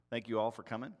Thank you all for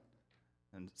coming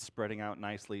and spreading out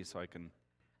nicely so I can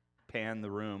pan the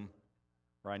room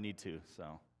where I need to.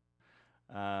 So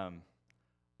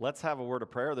let's have a word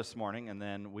of prayer this morning, and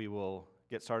then we will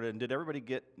get started. And did everybody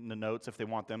get the notes? If they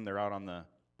want them, they're out on the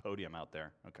podium out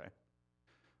there. Okay.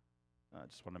 I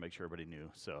just want to make sure everybody knew.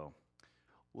 So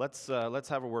let's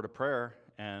have a word of prayer,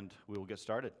 and we will get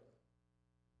started.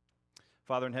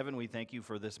 Father in heaven, we thank you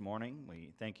for this morning.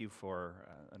 We thank you for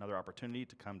another opportunity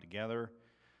to come together,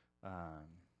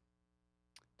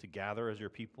 to gather as your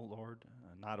people, Lord,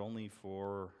 not only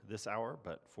for this hour,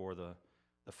 but for the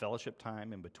fellowship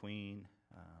time in between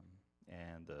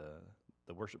and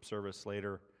the worship service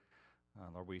later.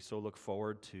 Lord, we so look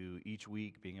forward to each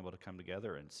week being able to come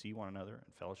together and see one another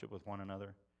and fellowship with one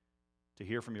another, to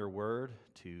hear from your word,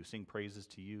 to sing praises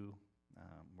to you.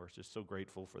 We're just so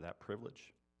grateful for that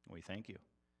privilege. And we thank you.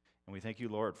 And we thank you,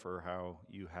 Lord, for how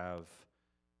you have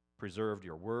preserved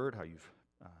your word, how you've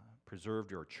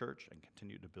preserved your church and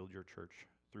continued to build your church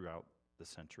throughout the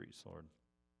centuries, Lord.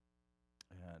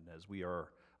 And as we are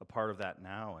a part of that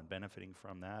now and benefiting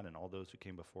from that and all those who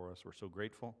came before us, we're so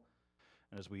grateful.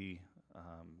 And as we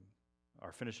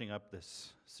are finishing up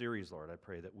this series, Lord, I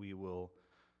pray that we will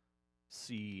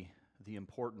see the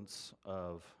importance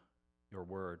of your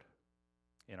word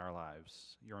in our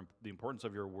lives, the importance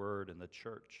of your word in the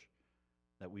church,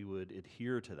 that we would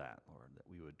adhere to that, Lord, that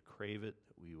we would crave it,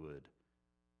 that we would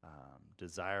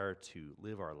desire to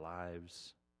live our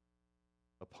lives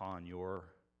upon your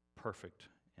perfect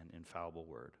and infallible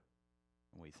word.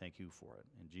 And we thank you for it.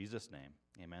 In Jesus' name,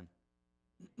 amen.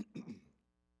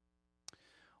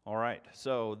 All right,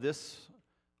 so this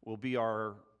will be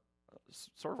our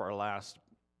sort of our last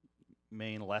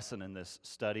main lesson in this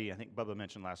study. I think Bubba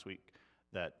mentioned last week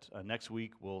that next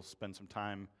week we'll spend some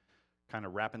time kind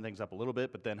of wrapping things up a little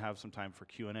bit, but then have some time for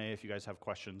Q&A if you guys have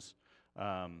questions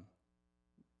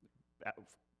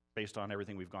based on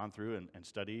everything we've gone through and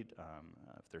studied.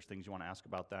 If there's things you want to ask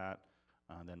about that,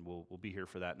 then we'll be here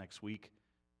for that next week,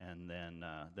 and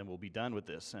then we'll be done with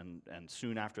this. And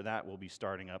soon after that, we'll be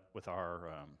starting up with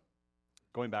our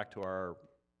going back to our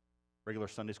regular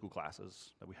Sunday school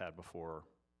classes that we had before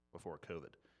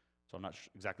COVID. So I'm not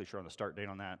exactly sure on the start date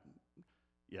on that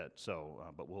yet. So,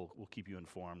 but we'll keep you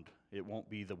informed. It won't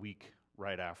be the week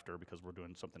right after because we're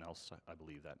doing something else, I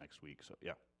believe, that next week. So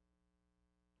yeah.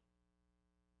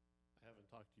 I haven't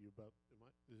talked to you about.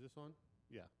 Is this on?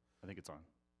 Yeah. I think it's on.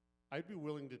 I'd be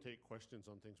willing to take questions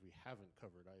on things we haven't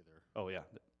covered either. Oh yeah.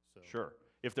 So. Sure.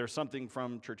 If there's something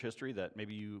from church history that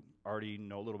maybe you already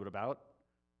know a little bit about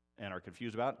and are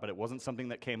confused about, but it wasn't something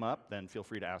that came up, then feel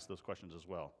free to ask those questions as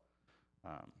well.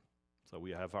 So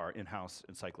we have our in-house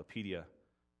encyclopedia,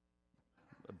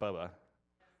 Bubba,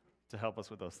 to help us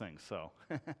with those things. So,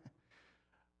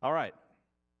 all right.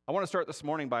 I want to start this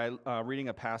morning by reading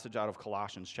a passage out of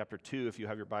Colossians chapter 2, if you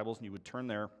have your Bibles and you would turn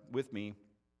there with me.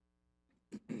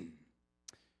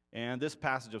 And this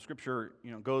passage of Scripture,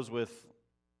 goes with,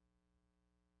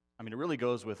 it really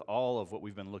goes with all of what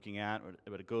we've been looking at,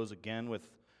 but it goes again with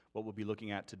what we'll be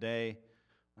looking at today.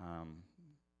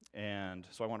 And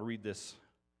so I want to read this,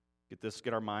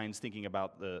 get our minds thinking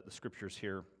about the Scriptures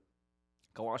here.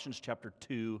 Colossians chapter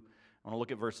 2, I want to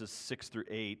look at verses 6 through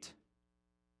 8.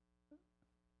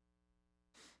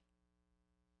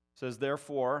 It says,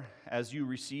 "Therefore, as you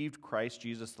received Christ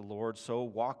Jesus the Lord, so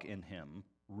walk in him,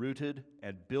 rooted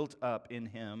and built up in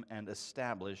him and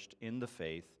established in the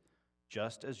faith,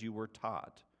 just as you were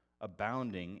taught,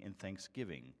 abounding in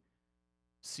thanksgiving.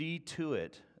 See to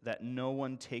it that no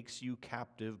one takes you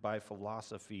captive by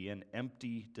philosophy and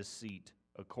empty deceit,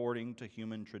 according to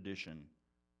human tradition,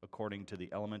 according to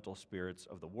the elemental spirits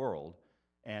of the world,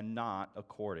 and not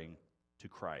according to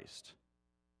Christ."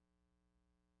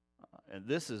 And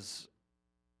this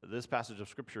passage of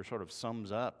Scripture sort of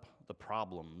sums up the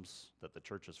problems that the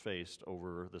church has faced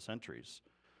over the centuries,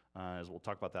 as we'll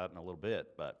talk about that in a little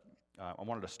bit. But I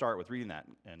wanted to start with reading that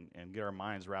and get our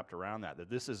minds wrapped around that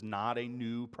this is not a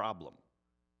new problem,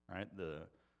 right? The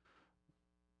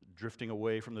drifting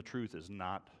away from the truth is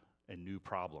not a new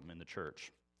problem in the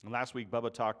church. And last week,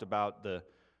 Bubba talked about the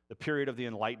period of the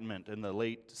Enlightenment in the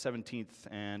late 17th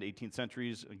and 18th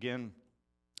centuries, again,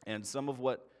 and some of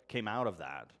what came out of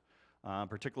that,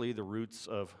 particularly the roots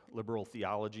of liberal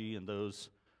theology and those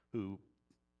who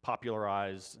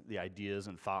popularized the ideas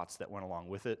and thoughts that went along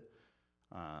with it.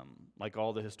 Like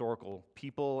all the historical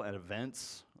people and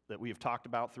events that we have talked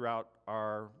about throughout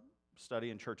our study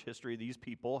in church history, these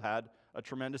people had a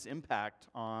tremendous impact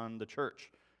on the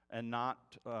church, and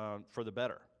not for the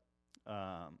better.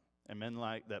 And men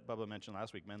like that Bubba mentioned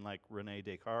last week, men like Rene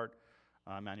Descartes,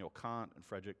 Immanuel Kant, and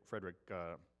Friedrich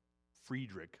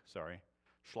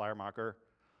Schleiermacher.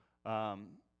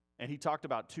 And he talked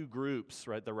about two groups,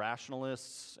 right? The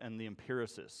rationalists and the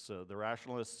empiricists. So the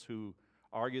rationalists who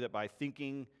argue that by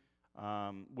thinking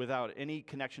without any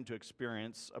connection to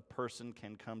experience, a person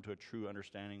can come to a true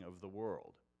understanding of the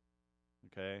world.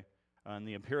 Okay? And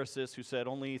the empiricists who said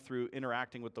only through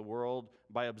interacting with the world,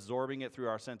 by absorbing it through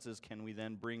our senses, can we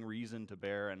then bring reason to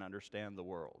bear and understand the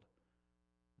world.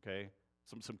 Okay?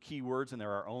 Some key words in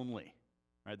there are only.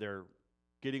 Right? They're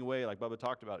getting away, like Bubba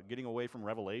talked about, getting away from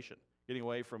revelation, getting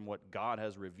away from what God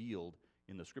has revealed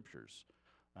in the Scriptures,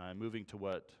 and moving to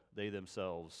what they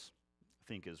themselves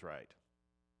think is right.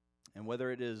 And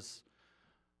whether it is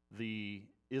the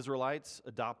Israelites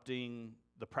adopting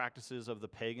the practices of the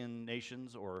pagan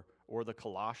nations or the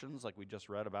Colossians, like we just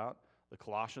read about, the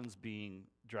Colossians being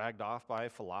dragged off by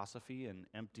philosophy and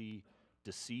empty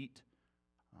deceit,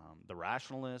 the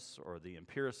rationalists or the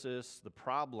empiricists, the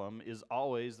problem is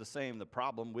always the same. The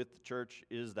problem with the church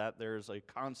is that there's a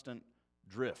constant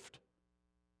drift.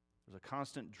 There's a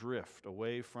constant drift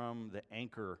away from the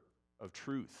anchor of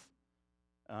truth.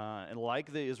 And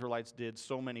like the Israelites did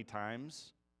so many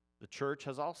times, the church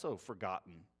has also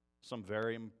forgotten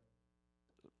something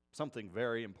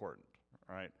very important,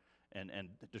 right? And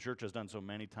the church has done so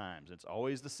many times. It's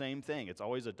always the same thing. It's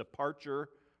always a departure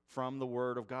from the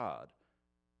Word of God.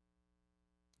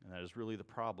 And that is really the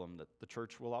problem that the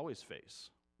church will always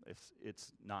face.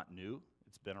 It's not new.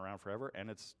 It's been around forever, and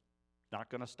it's not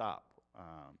going to stop.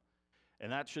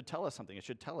 And that should tell us something. It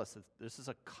should tell us that this is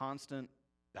a constant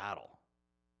battle.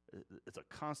 It's a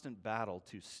constant battle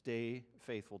to stay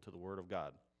faithful to the Word of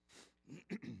God.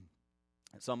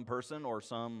 Some person or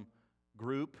some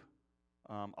group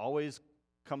always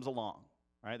comes along,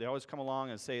 right? They always come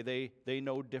along and say they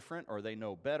know different or they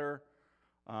know better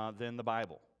than the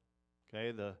Bible.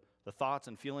 Okay, the thoughts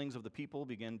and feelings of the people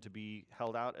begin to be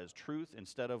held out as truth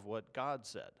instead of what God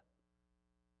said.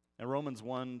 And Romans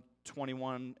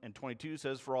 1:21 and 22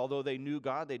 says, "For although they knew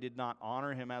God, they did not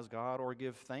honor him as God or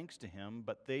give thanks to him,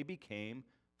 but they became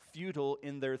futile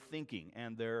in their thinking,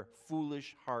 and their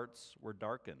foolish hearts were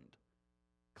darkened.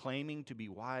 Claiming to be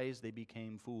wise, they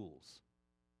became fools."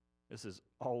 This is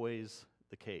always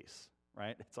the case,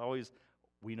 right? It's always,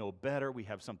 we know better, we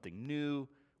have something new,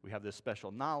 we have this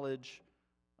special knowledge.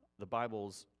 The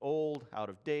Bible's old, out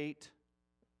of date.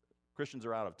 Christians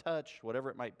are out of touch, whatever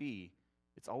it might be.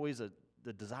 It's always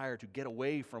the desire to get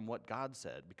away from what God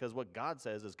said, because what God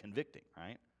says is convicting,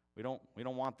 right? We don't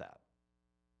want that.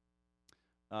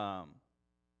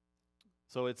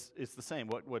 So it's the same.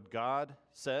 What God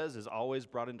says is always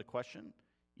brought into question,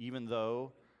 even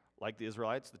though, like the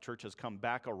Israelites, the church has come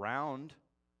back around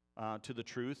to the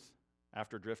truth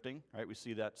after drifting, right? We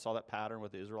saw that pattern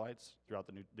with the Israelites throughout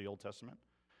the Old Testament.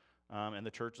 And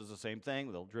the church is the same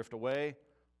thing. They'll drift away.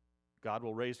 God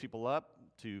will raise people up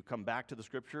to come back to the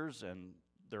Scriptures, and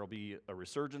there will be a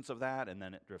resurgence of that, and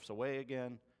then it drifts away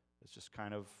again. It's just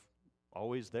kind of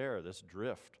always there, this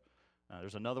drift.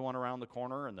 There's another one around the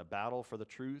corner, and the battle for the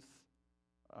truth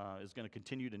is going to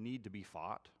continue to need to be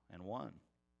fought and won.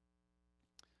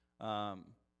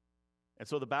 And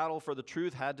so the battle for the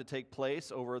truth had to take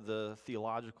place over the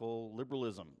theological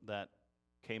liberalism that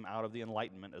came out of the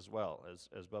Enlightenment as well,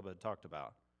 as Bubba had talked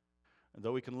about. And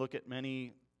though we can look at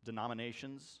many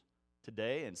denominations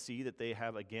today and see that they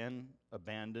have again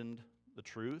abandoned the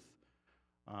truth,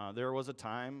 there was a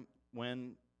time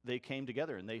when they came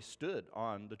together and they stood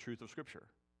on the truth of Scripture.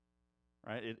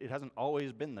 Right? It hasn't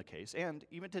always been the case. And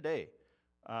even today,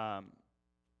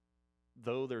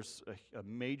 though there's a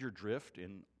major drift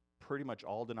in pretty much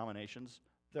all denominations,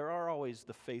 there are always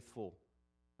the faithful,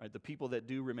 right? The people that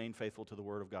do remain faithful to the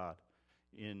Word of God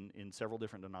in several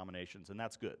different denominations, and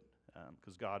that's good,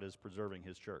 because God is preserving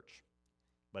His church.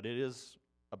 But it is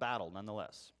a battle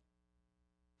nonetheless.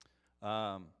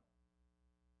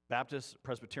 Baptists,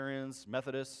 Presbyterians,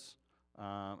 Methodists,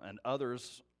 and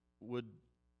others would,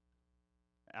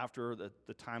 after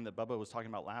the time that Bubba was talking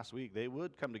about last week, they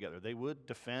would come together. They would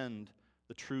defend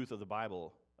the truth of the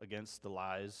Bible against the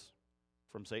lies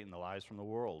from Satan, the lies from the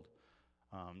world.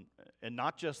 And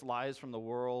not just lies from the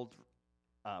world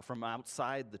from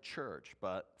outside the church,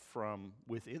 but from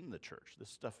within the church. This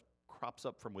stuff crops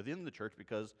up from within the church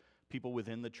because people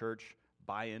within the church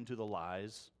buy into the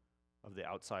lies of the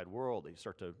outside world. They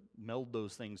start to meld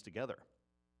those things together.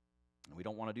 And we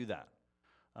don't want to do that.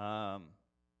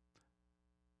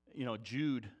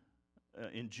 Jude,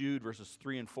 in Jude verses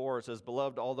 3 and 4, it says,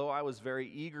 "Beloved, although I was very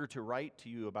eager to write to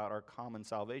you about our common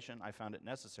salvation, I found it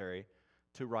necessary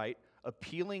to write,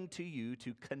 appealing to you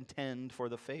to contend for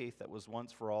the faith that was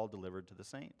once for all delivered to the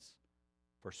saints.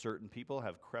 For certain people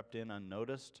have crept in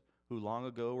unnoticed, who long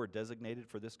ago were designated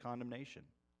for this condemnation.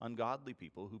 ungodly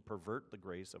people who pervert the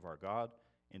grace of our God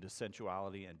into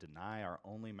sensuality and deny our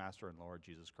only Master and Lord,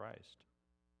 Jesus Christ.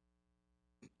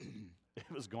 It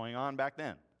was going on back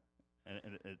then,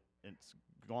 and it's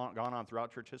gone on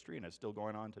throughout church history, and it's still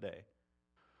going on today.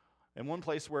 And one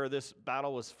place where this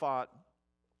battle was fought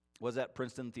was at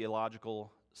Princeton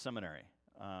Theological Seminary,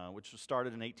 which was started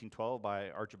in 1812 by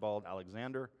Archibald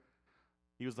Alexander.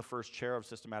 He was the first chair of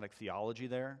systematic theology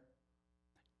there.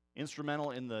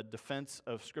 Instrumental in the defense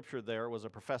of Scripture there was a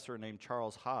professor named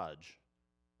Charles Hodge,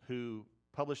 who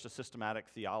published a systematic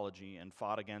theology and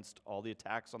fought against all the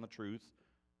attacks on the truth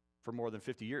for more than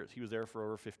 50 years. He was there for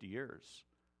over 50 years.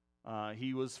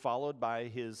 He was followed by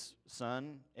his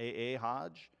son, A.A.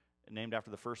 Hodge, named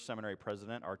after the first seminary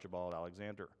president, Archibald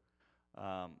Alexander.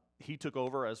 He took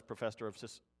over as professor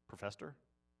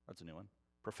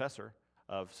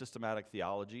of systematic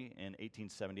theology in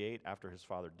 1878 after his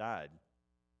father died.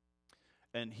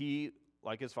 And he,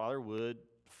 like his father, would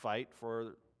fight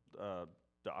for the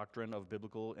doctrine of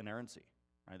biblical inerrancy.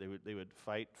 Right? They would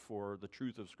fight for the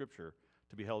truth of Scripture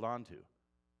to be held on to.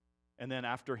 And then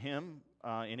after him,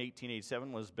 in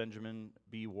 1887, was Benjamin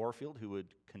B. Warfield, who would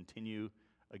continue,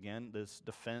 again, this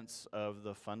defense of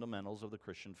the fundamentals of the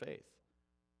Christian faith.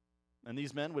 And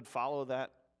these men would follow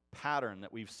that pattern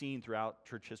that we've seen throughout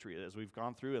church history. As we've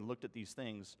gone through and looked at these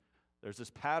things, there's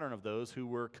this pattern of those who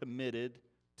were committed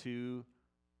to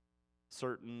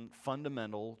certain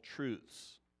fundamental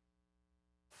truths,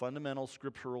 fundamental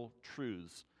scriptural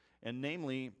truths, and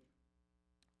namely,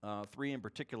 three in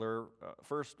particular.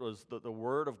 First was the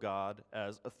Word of God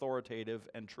as authoritative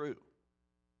and true.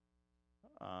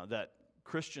 That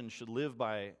Christians should live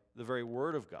by the very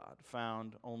Word of God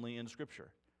found only in Scripture.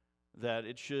 That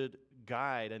it should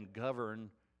guide and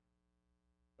govern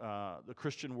the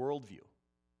Christian worldview.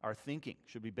 Our thinking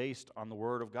should be based on the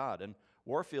Word of God. And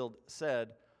Warfield said,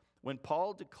 when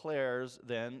Paul declares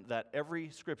then that every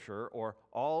Scripture or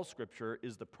all Scripture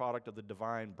is the product of the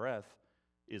divine breath,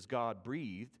 is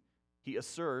God-breathed, he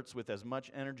asserts with as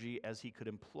much energy as he could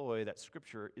employ that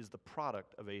Scripture is the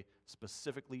product of a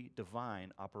specifically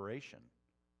divine operation.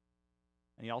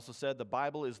 And he also said the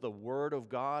Bible is the Word of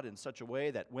God in such a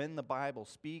way that when the Bible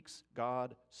speaks,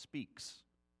 God speaks.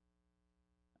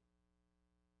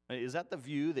 Is that the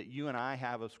view that you and I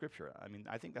have of Scripture? I mean,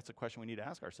 I think that's a question we need to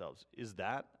ask ourselves. Is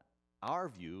that our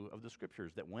view of the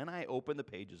Scriptures? That when I open the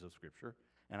pages of Scripture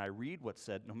and I read what's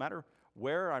said, no matter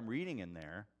where I'm reading in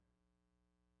there,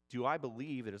 do I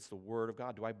believe that it's the Word of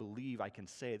God? Do I believe I can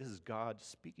say, this is God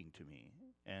speaking to me?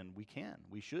 And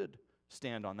we should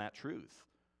stand on that truth.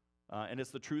 And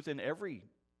it's the truth in every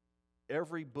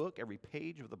book, every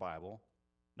page of the Bible,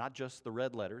 not just the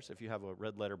red letters. If you have a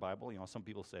red letter Bible, some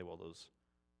people say, well, those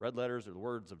red letters are the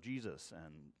words of Jesus,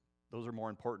 and those are more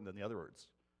important than the other words.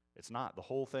 It's not. The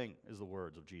whole thing is the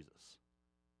words of Jesus.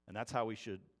 And that's how we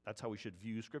should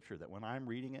view Scripture, that when I'm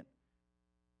reading it,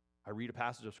 I read a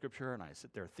passage of Scripture and I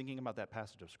sit there thinking about that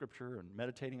passage of Scripture and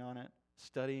meditating on it,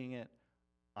 studying it.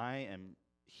 I am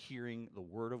hearing the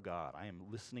Word of God. I am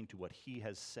listening to what He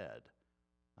has said.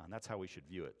 And that's how we should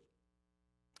view it.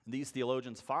 These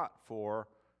theologians fought for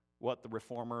what the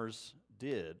Reformers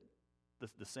did,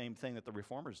 the same thing that the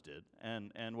Reformers did,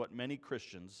 and what many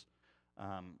Christians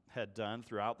had done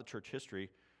throughout the church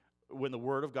history when the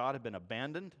Word of God had been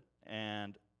abandoned,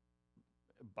 and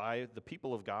by the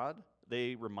people of God,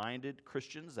 they reminded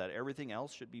Christians that everything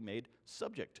else should be made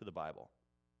subject to the Bible,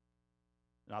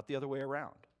 not the other way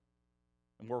around.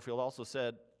 And Warfield also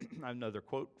said, I have another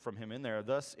quote from him in there,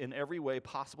 thus, in every way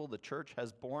possible, the church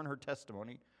has borne her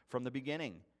testimony from the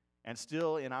beginning, and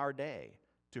still in our day,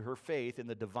 to her faith in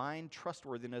the divine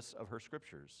trustworthiness of her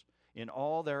Scriptures, in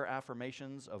all their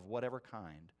affirmations of whatever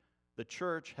kind. The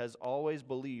church has always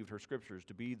believed her Scriptures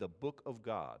to be the book of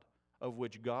God, of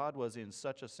which God was in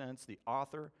such a sense the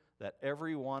author that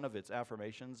every one of its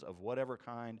affirmations of whatever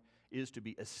kind is to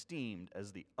be esteemed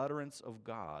as the utterance of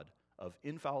God of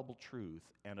infallible truth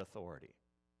and authority.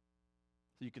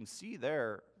 So you can see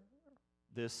there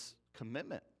this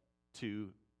commitment to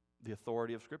the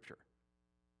authority of Scripture.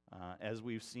 As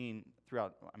we've seen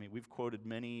throughout, we've quoted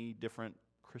many different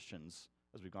Christians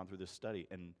as we've gone through this study,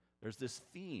 and there's this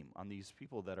theme on these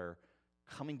people that are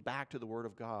coming back to the Word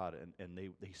of God, and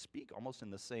they speak almost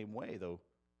in the same way, though,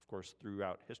 of course,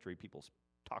 throughout history, people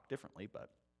talk differently, but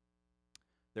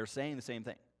they're saying the same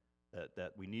thing,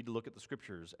 that we need to look at the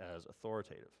Scriptures as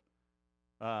authoritative.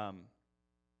 The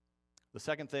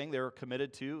second thing they're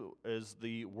committed to is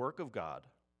the work of God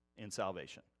in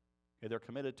salvation. Okay, they're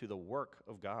committed to the work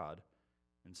of God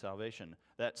in salvation.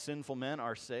 That sinful men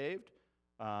are saved,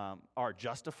 are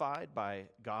justified by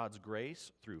God's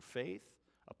grace through faith,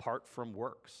 apart from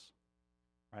works.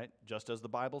 right? Just as the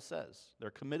Bible says. They're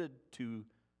committed to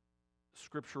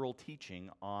scriptural teaching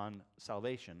on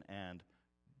salvation and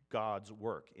God's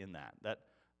work in that. That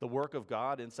the work of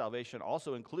God in salvation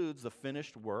also includes the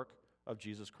finished work of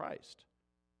Jesus Christ,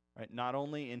 right? Not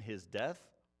only in his death,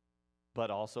 but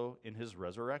also in his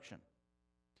resurrection.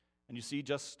 And you see,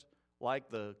 just like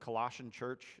the Colossian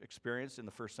church experienced in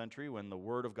the first century, when the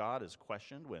word of God is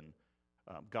questioned, when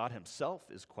God himself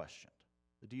is questioned,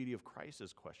 the deity of Christ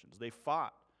is questioned. They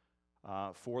fought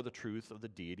for the truth of the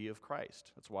deity of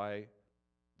Christ. That's why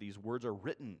these words are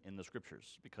written in the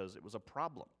scriptures, because it was a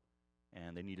problem,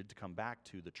 and they needed to come back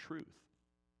to the truth.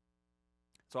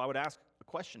 So I would ask a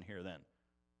question here then.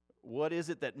 What is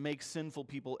it that makes sinful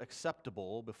people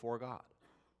acceptable before God?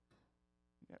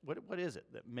 What is it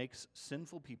that makes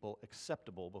sinful people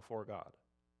acceptable before God?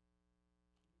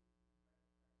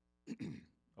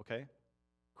 Okay?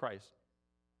 Christ.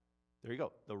 There you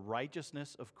go. The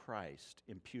righteousness of Christ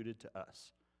imputed to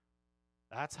us.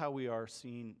 That's how we are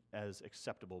seen as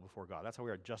acceptable before God. That's how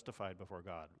we are justified before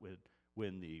God,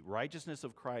 when the righteousness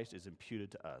of Christ is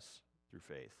imputed to us through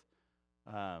faith.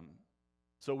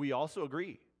 So we also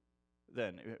agree,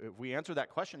 then, if we answer that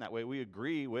question that way, we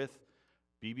agree with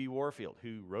B.B. Warfield,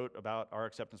 who wrote about our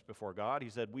acceptance before God. He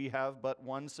said, we have but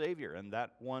one Savior, and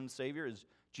that one Savior is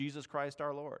Jesus Christ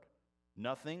our Lord.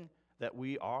 Nothing that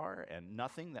we are and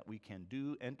nothing that we can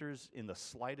do enters in the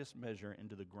slightest measure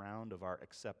into the ground of our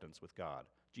acceptance with God.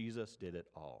 Jesus did it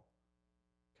all.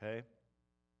 Okay?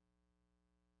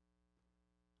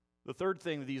 The third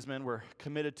thing that these men were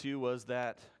committed to was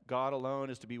that God alone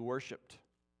is to be worshiped.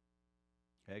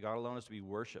 Okay, God alone is to be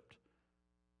worshiped.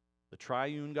 The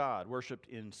triune God, worshiped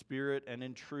in spirit and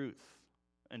in truth.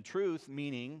 And truth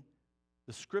meaning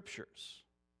the scriptures,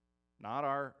 not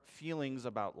our feelings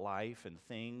about life and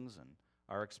things and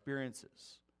our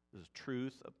experiences. The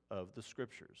truth of the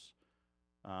scriptures.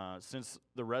 Since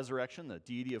the resurrection, the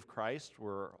deity of Christ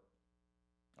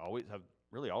have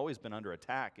really always been under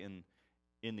attack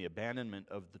in the abandonment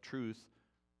of the truth.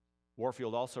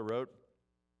 Warfield also wrote,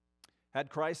 had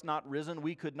Christ not risen,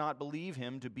 we could not believe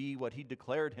him to be what he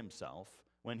declared himself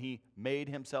when he made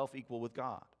himself equal with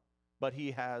God. But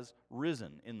he has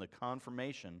risen in the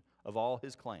confirmation of all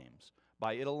his claims.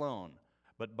 By it alone,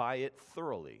 but by it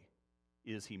thoroughly,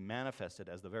 is he manifested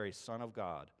as the very Son of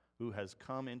God, who has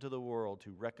come into the world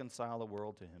to reconcile the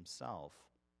world to himself.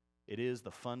 It is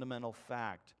the fundamental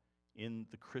fact in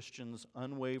the Christian's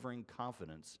unwavering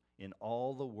confidence in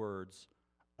all the words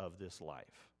of this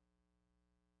life.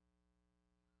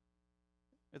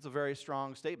 It's a very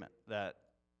strong statement that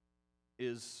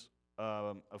is,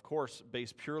 of course,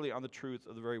 based purely on the truth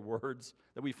of the very words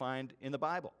that we find in the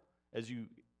Bible.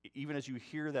 Even as you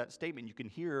hear that statement, you can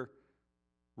hear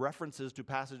references to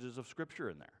passages of Scripture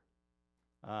in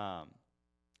there.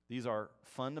 These are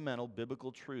fundamental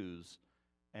biblical truths,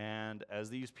 and as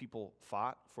these people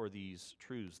fought for these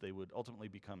truths, they would ultimately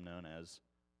become known as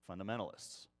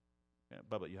fundamentalists. Yeah,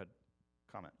 Bubba, you had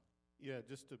a comment. Yeah,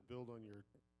 just to build on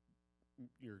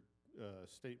your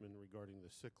statement regarding the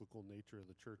cyclical nature of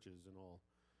the churches and all.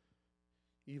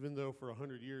 Even though for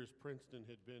 100 years Princeton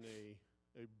had been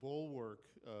a bulwark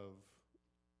of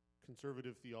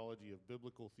conservative theology, of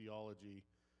biblical theology,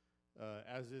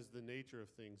 as is the nature of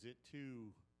things, it too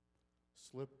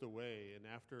slipped away. And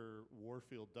after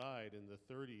Warfield died in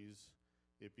the 30s,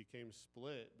 it became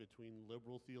split between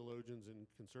liberal theologians and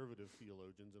conservative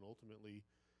theologians, and ultimately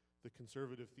the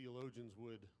conservative theologians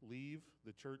would leave,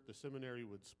 the seminary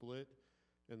would split,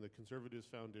 and the conservatives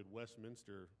founded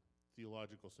Westminster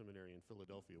Theological Seminary in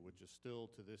Philadelphia, which is still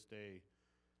to this day,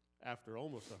 after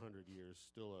almost 100 years,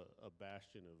 still a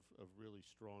bastion of really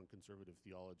strong conservative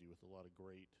theology with a lot of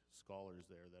great scholars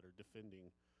there that are defending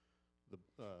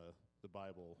the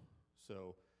Bible.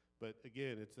 So, but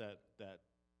again, it's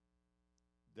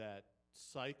that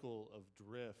cycle of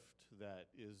drift that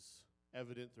is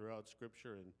evident throughout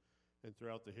Scripture and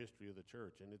throughout the history of the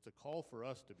church. And it's a call for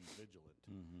us to be vigilant,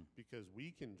 because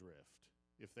we can drift.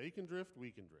 If they can drift,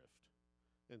 we can drift.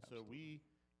 And Absolutely. so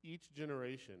each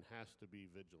generation has to be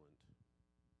vigilant.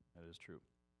 That is true.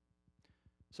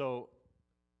 So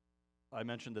I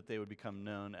mentioned that they would become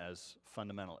known as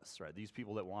fundamentalists, right? These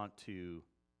people that want to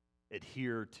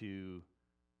adhere to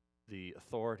the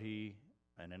authority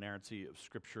and inerrancy of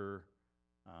Scripture.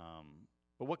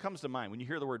 But what comes to mind? When you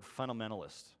hear the word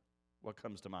fundamentalist, what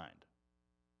comes to mind?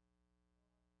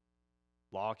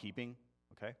 Law keeping,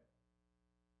 okay.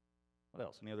 What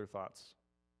else? Any other thoughts?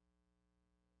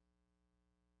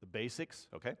 The basics,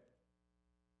 okay.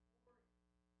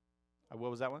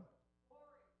 What was that one?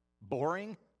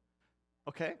 Boring?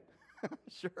 Okay,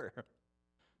 sure.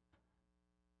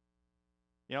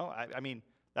 You know, I mean,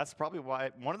 that's probably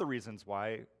one of the reasons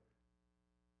why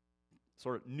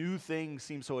sort of new things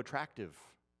seem so attractive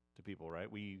to people,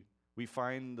 right? We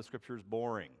find the scriptures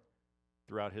boring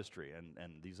throughout history,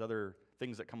 and these other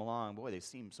things that come along, boy, they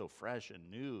seem so fresh and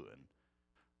new, and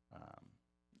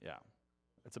yeah,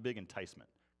 it's a big enticement.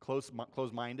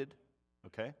 Close-minded,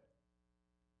 okay?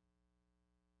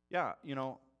 Yeah,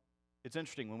 it's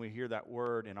interesting when we hear that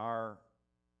word in our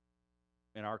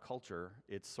culture,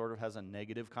 it sort of has a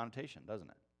negative connotation, doesn't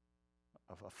it?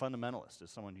 A fundamentalist is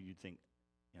someone who you'd think,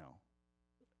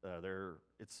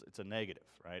 it's a negative,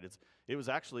 right? It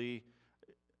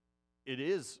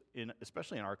is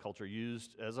especially in our culture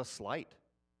used as a slight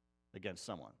against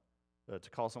someone, to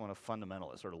call someone a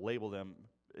fundamentalist or to label them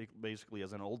basically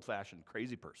as an old-fashioned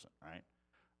crazy person, right?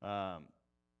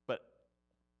 But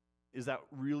is that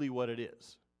really what it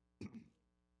is?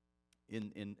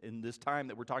 In this time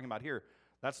that we're talking about here,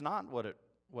 that's not what it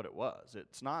was.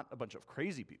 It's not a bunch of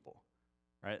crazy people,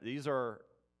 right? These are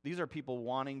people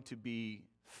wanting to be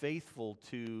faithful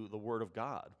to the Word of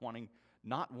God,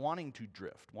 not wanting to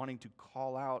drift, wanting to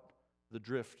call out the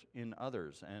drift in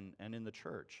others and in the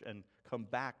church and come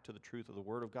back to the truth of the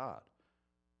Word of God.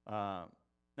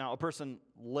 Now, a person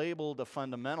labeled a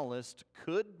fundamentalist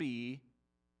could be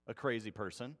a crazy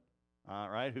person,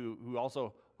 right? Who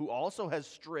also has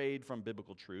strayed from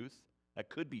biblical truth. That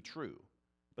could be true,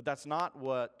 but that's not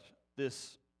what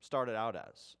this started out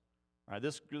as. Right?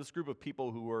 This group of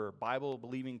people who were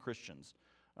Bible-believing Christians,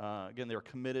 again, they're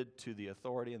committed to the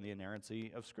authority and the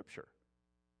inerrancy of Scripture.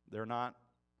 They're not.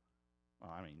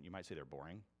 You might say they're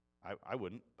boring. I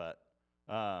wouldn't, but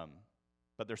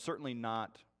they're certainly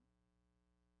not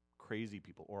crazy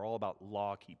people or all about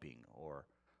law keeping or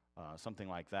something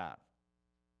like that.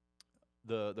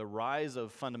 The rise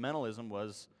of fundamentalism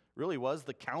was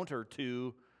the counter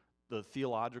to the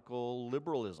theological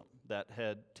liberalism that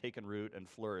had taken root and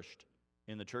flourished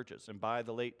in the churches. And by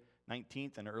the late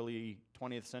 19th and early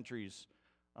 20th centuries,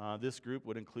 this group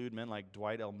would include men like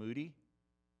Dwight L. Moody,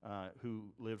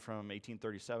 who lived from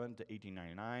 1837 to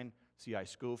 1899, C.I.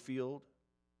 Schofield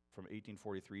from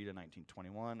 1843 to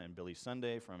 1921, and Billy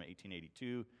Sunday from 1882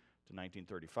 to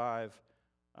 1935.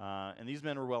 And these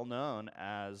men were well known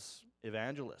as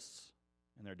evangelists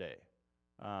in their day.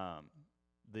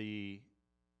 The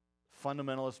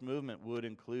fundamentalist movement would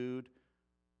include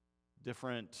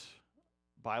different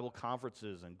Bible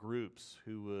conferences and groups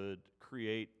who would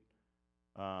create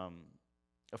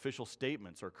official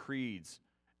statements or creeds.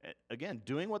 Again,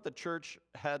 doing what the church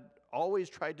had always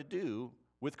tried to do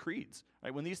with creeds.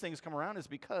 Right? When these things come around, it's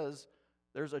because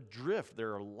there's a drift.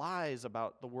 There are lies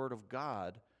about the Word of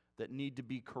God that need to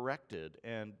be corrected.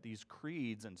 And these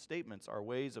creeds and statements are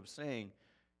ways of saying,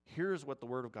 here's what the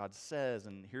Word of God says,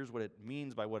 and here's what it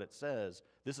means by what it says.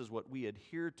 This is what we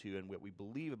adhere to and what we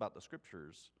believe about the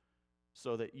Scriptures,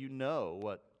 so that you know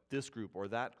what this group or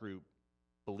that group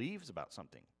believes about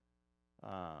something.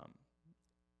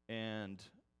 And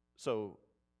so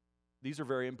these are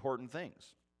very important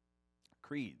things,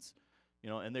 creeds,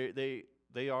 and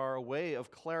they are a way of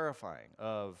clarifying,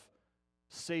 of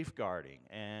safeguarding,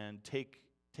 and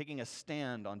taking a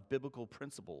stand on biblical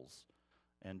principles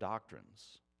and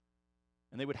doctrines.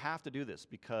 And they would have to do this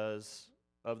because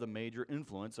of the major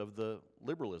influence of the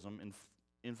liberalism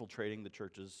infiltrating the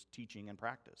church's teaching and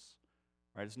practice.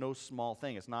 Right? It's no small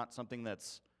thing. It's not something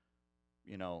that's,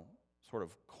 sort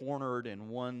of cornered in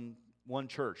one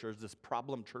church. There's this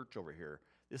problem church over here.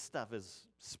 This stuff is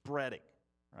spreading,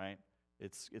 right?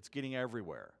 It's getting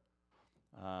everywhere.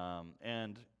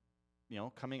 And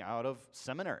coming out of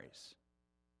seminaries,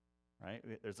 right?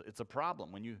 It's a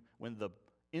problem when the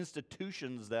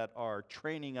institutions that are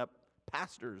training up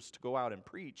pastors to go out and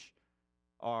preach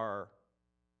are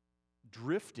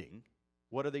drifting.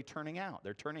 What are they turning out?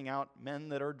 They're turning out men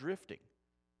that are drifting,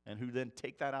 and who then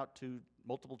take that out to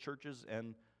multiple churches,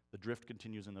 and the drift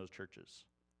continues in those churches.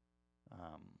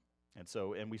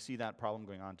 And we see that problem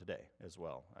going on today as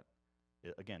well.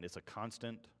 Again, it's a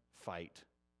constant fight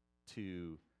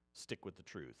to stick with the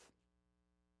truth.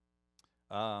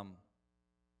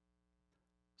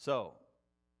 So,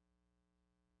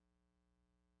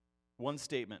 one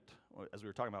statement, as we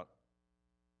were talking about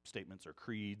statements or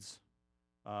creeds,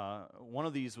 one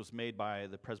of these was made by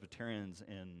the Presbyterians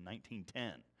in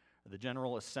 1910. The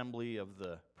General Assembly of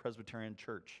the Presbyterian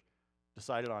Church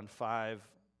decided on 5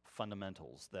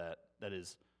 fundamentals, that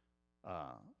is,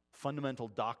 fundamental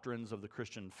doctrines of the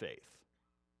Christian faith.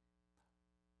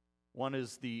 One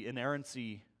is the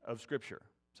inerrancy of Scripture.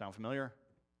 Sound familiar?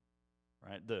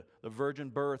 Right? The virgin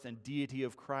birth and deity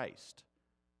of Christ.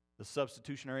 The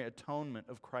substitutionary atonement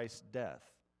of Christ's death.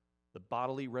 the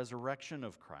bodily resurrection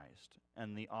of Christ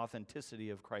and the authenticity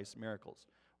of Christ's miracles.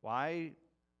 Why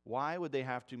would they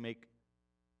have to make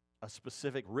a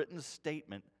specific written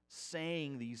statement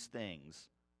saying these things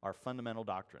are fundamental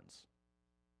doctrines?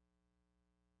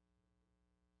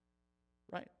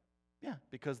 Right. Yeah,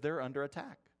 because they're under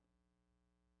attack.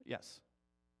 Yes.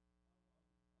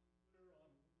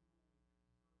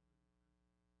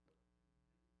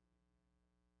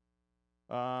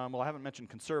 Well, I haven't mentioned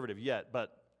conservative yet,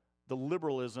 but the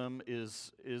liberalism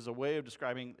is a way of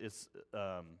describing it's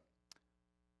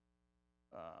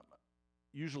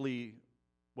usually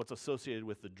what's associated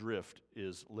with the drift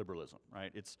is liberalism,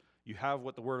 right? It's you have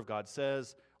what the Word of God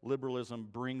says. Liberalism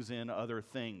brings in other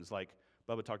things, like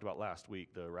Bubba talked about last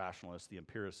week, the rationalists, the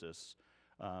empiricists,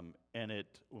 and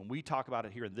when we talk about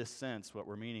it here in this sense, what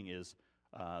we're meaning is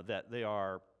that they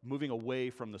are moving away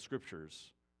from the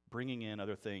Scriptures, bringing in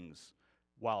other things,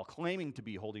 while claiming to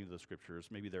be holding to the Scriptures.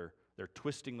 Maybe they're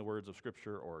twisting the words of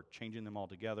Scripture or changing them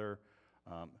altogether,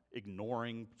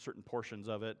 ignoring certain portions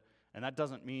of it, and that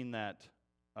doesn't mean that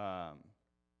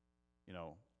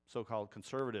so-called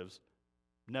conservatives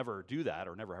never do that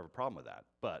or never have a problem with that.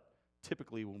 But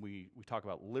typically when we talk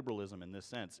about liberalism in this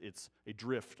sense, it's a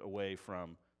drift away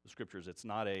from the Scriptures. It's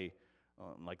not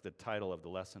like the title of the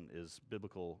lesson is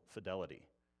biblical fidelity,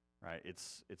 right?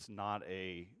 It's not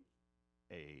a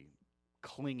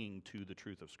clinging to the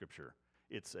truth of Scripture.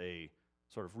 It's a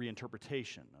sort of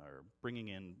reinterpretation or bringing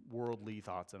in worldly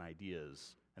thoughts and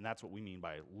ideas, and that's what we mean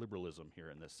by liberalism here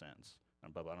in this sense.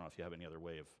 And Bubba, I don't know if you have any other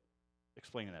way of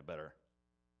explaining that better.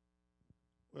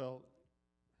 Well,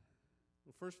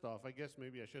 first off, I guess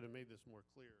maybe I should have made this more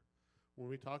clear. When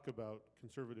we talk about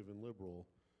conservative and liberal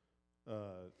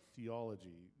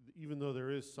theology, even though there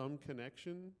is some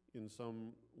connection in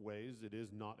some ways, it is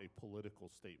not a political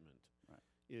statement.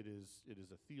 Right. It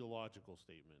is a theological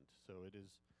statement. So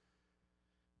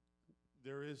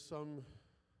there is some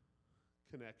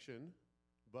connection,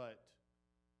 but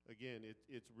again,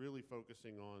 it's really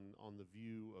focusing on the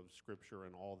view of Scripture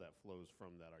and all that flows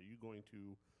from that. Are you going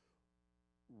to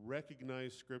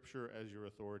recognize Scripture as your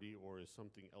authority, or is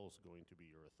something else going to be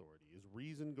your authority? Is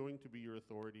reason going to be your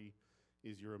authority?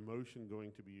 Is your emotion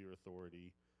going to be your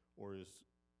authority? Or is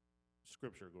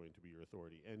Scripture going to be your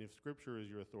authority? And if Scripture is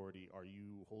your authority, are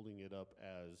you holding it up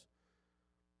as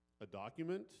a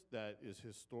document that is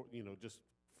just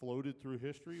floated through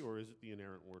history, or is it the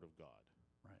inerrant Word of God?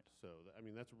 Right. So,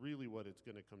 that's really what it's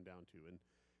going to come down to.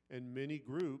 And many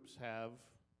groups have,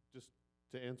 just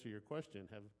to answer your question,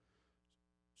 have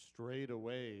strayed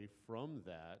away from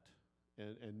that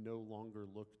and no longer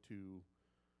look to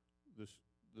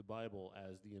the Bible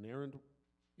as the inerrant,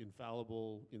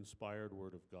 infallible, inspired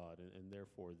Word of God, and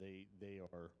therefore they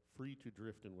are free to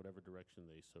drift in whatever direction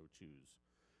they so choose.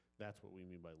 That's what we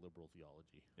mean by liberal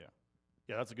theology. Yeah,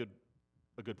 that's a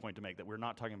good point to make, that we're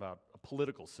not talking about a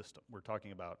political system. We're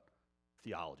talking about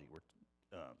theology.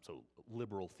 So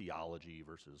liberal theology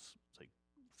versus, say,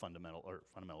 fundamental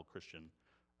Christian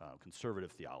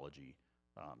conservative theology,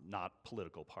 not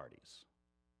political parties.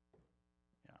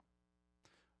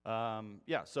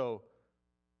 So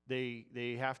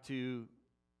they have to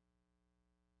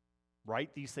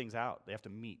write these things out. They have to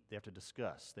meet. They have to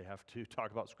discuss. They have to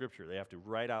talk about Scripture. They have to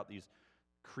write out these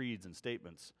creeds and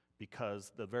statements,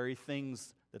 because the very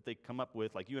things that they come up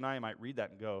with, like you and I might read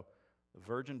that and go, the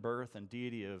virgin birth and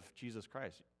deity of Jesus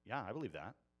Christ. Yeah, I believe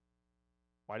that.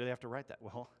 Why do they have to write that?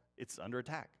 Well, it's under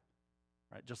attack,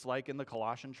 right? Just like in the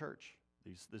Colossian church,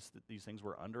 these things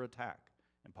were under attack,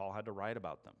 and Paul had to write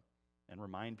about them and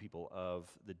remind people of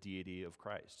the deity of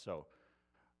Christ. So,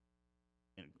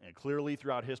 and clearly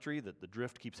throughout history, that the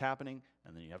drift keeps happening,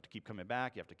 and then you have to keep coming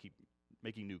back. You have to keep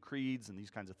making new creeds and these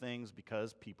kinds of things,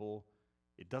 because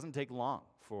it doesn't take long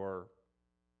for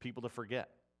people to forget.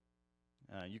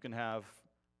 You can have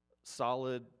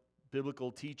solid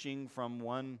biblical teaching from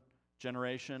one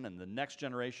generation, and the next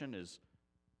generation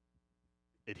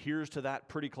adheres to that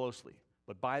pretty closely.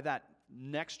 But by that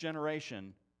next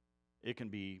generation, it can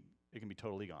be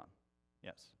totally gone.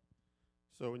 Yes.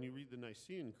 So when you read the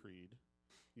Nicene Creed,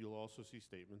 you'll also see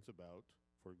statements about,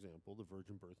 for example, the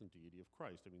virgin birth and deity of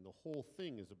Christ. The whole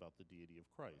thing is about the deity of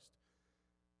Christ.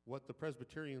 What the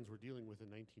Presbyterians were dealing with in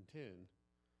 1910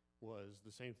 was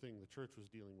the same thing the church was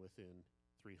dealing with in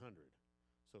 300.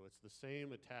 So it's the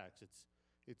same attacks.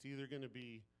 It's either going to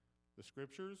be the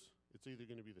Scriptures, it's either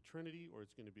going to be the Trinity, or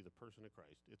it's going to be the person of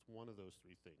Christ. It's one of those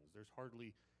three things.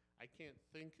 I can't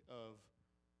think of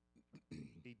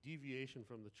a deviation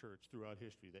from the church throughout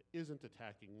history that isn't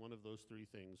attacking one of those three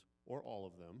things, or all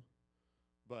of them,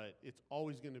 but it's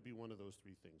always going to be one of those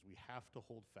three things. We have to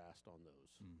hold fast on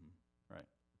those. Mm-hmm. Right.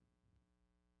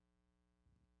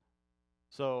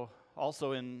 So,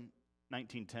 also in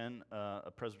 1910, a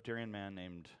Presbyterian man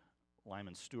named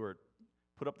Lyman Stewart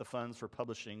put up the funds for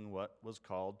publishing what was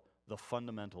called The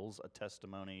Fundamentals, a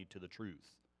Testimony to the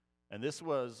Truth. And this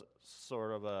was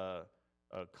sort of a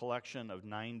collection of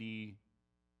 90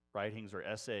 writings or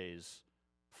essays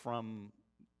from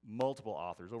multiple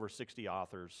authors, over 60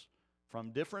 authors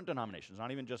from different denominations,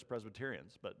 not even just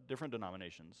Presbyterians, but different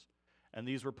denominations. And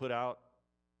these were put out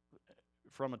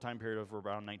from a time period of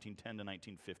around 1910 to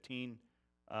 1915.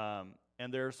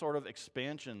 And they're sort of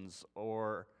expansions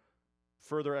or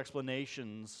further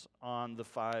explanations on the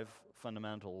 5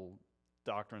 fundamental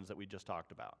doctrines that we just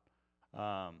talked about.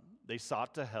 They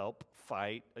sought to help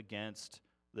fight against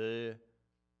the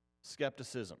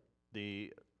skepticism,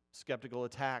 the skeptical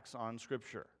attacks on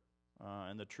Scripture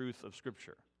and the truth of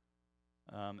Scripture.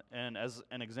 And as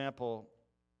an example,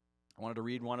 I wanted to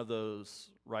read one of those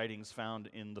writings found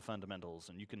in the Fundamentals,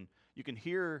 and you can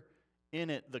hear in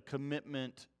it the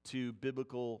commitment to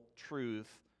biblical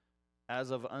truth as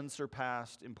of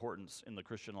unsurpassed importance in the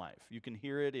Christian life. You can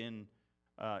hear in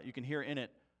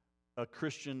it a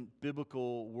Christian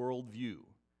biblical worldview.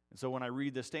 And so when I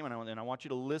read this statement, I want you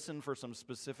to listen for some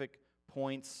specific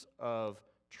points of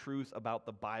truth about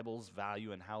the Bible's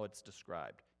value and how it's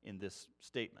described in this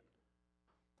statement.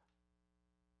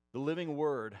 The living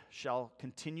word shall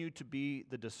continue to be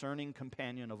the discerning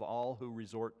companion of all who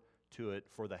resort to it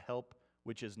for the help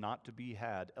which is not to be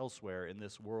had elsewhere in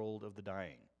this world of the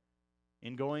dying.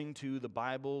 In going to the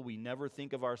Bible, we never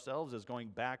think of ourselves as going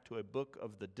back to a book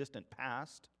of the distant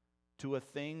past, to a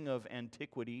thing of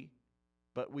antiquity,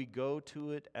 but we go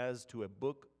to it as to a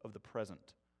book of the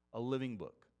present, a living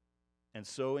book. And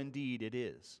so indeed it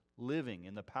is, living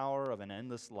in the power of an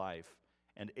endless life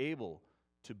and able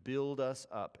to build us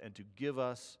up and to give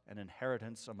us an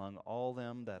inheritance among all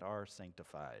them that are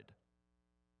sanctified.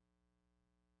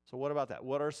 So what about that?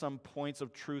 What are some points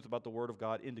of truth about the Word of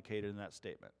God indicated in that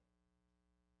statement?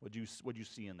 What'd you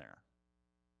see in there?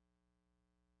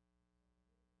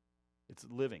 It's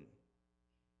living.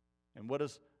 And what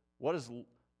does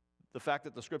the fact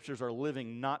that the Scriptures are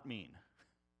living not mean?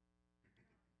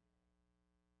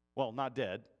 Well, not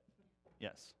dead.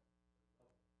 Yes.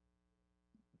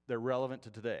 They're relevant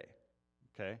to today.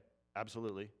 Okay?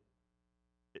 Absolutely.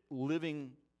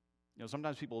 Living,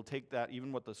 sometimes people take that,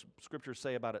 even what the Scriptures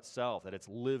say about itself, that it's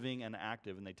living and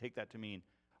active, and they take that to mean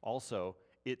also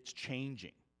it's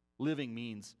changing. Living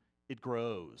means it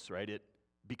grows, right? It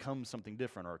becomes something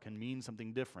different or can mean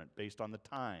something different based on the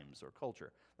times or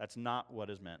culture. That's not what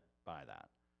is meant by that.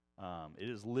 It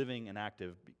is living and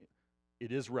active.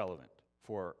 It is relevant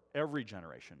for every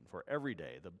generation, for every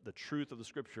day. The truth of the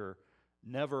Scripture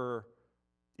never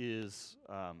is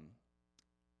at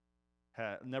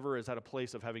a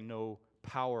place of having no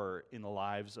power in the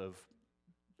lives of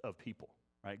people,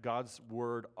 right? God's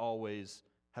Word always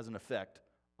has an effect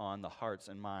on the hearts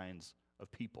and minds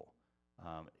of people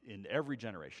in every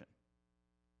generation.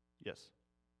 Yes?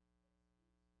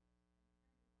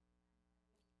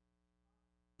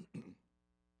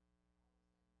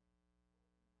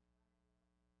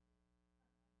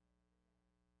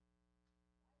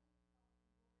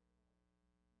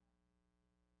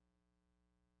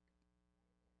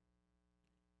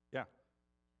 Yeah.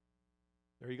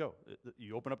 There you go.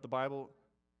 You open up the Bible.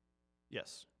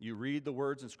 Yes. You read the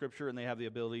words in Scripture, and they have the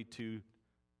ability to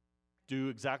do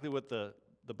exactly what the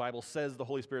Bible says the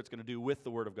Holy Spirit's going to do with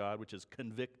the Word of God, which is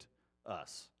convict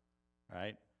us,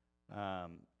 right?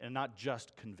 And not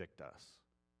just convict us,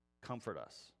 comfort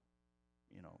us,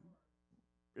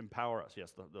 empower us.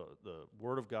 Yes, the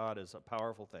Word of God is a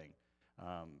powerful thing.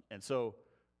 And so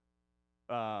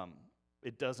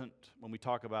it doesn't, when we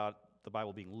talk about the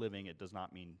Bible being living, it does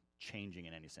not mean changing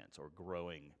in any sense or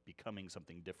growing, becoming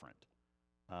something different.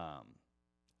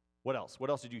 What else? What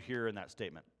else did you hear in that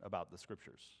statement about the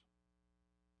Scriptures?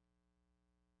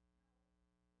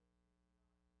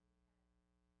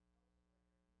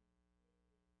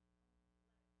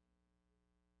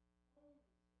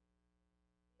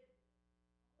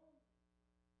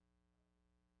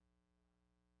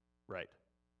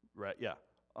 Right, yeah.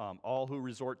 All who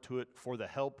resort to it for the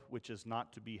help which is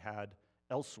not to be had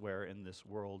elsewhere in this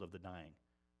world of the dying.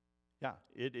 Yeah,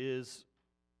 it is,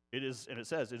 and it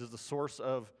says, it is the source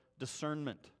of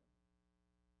discernment,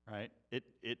 right?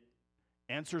 It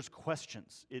answers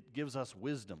questions. It gives us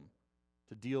wisdom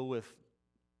to deal with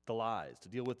the lies, to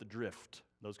deal with the drift,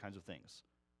 those kinds of things.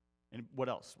 And what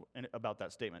else about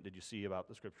that statement did you see about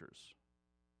the Scriptures?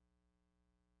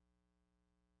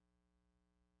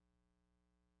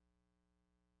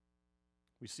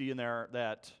 We see in there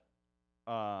that,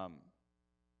 Doug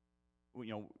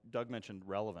mentioned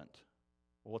relevant.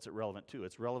 Well, what's it relevant to?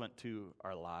 It's relevant to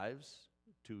our lives,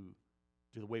 to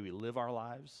the way we live our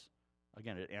lives.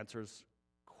 Again, it answers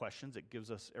questions. It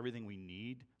gives us everything we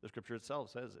need. The Scripture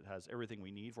itself says it has everything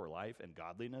we need for life and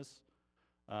godliness.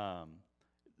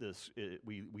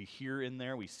 We hear in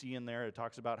there, we see in there, it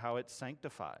talks about how it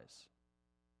sanctifies.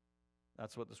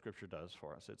 That's what the Scripture does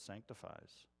for us. It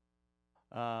sanctifies.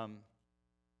 And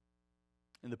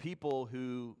the people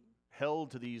who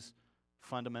held to these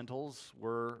fundamentals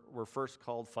were first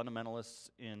called fundamentalists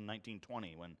in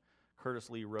 1920 when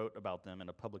Curtis Lee wrote about them in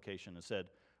a publication and said,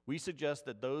 "We suggest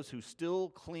that those who still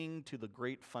cling to the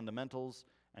great fundamentals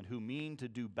and who mean to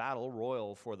do battle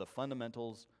royal for the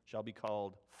fundamentals shall be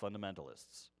called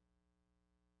fundamentalists."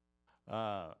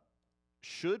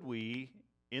 Should we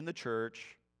in the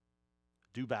church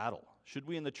do battle? Should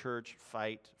we in the church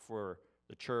fight for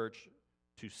the church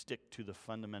to stick to the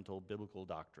fundamental biblical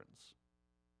doctrines?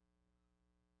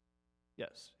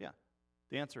 Yes, yeah.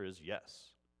 The answer is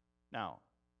yes. Now,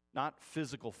 not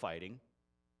physical fighting,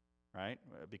 right?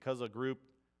 Because a group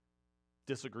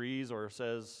disagrees or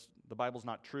says the Bible's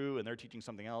not true and they're teaching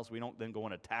something else, we don't then go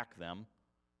and attack them.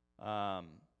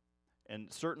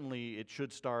 And certainly it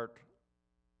should start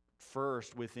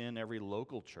first within every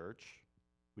local church.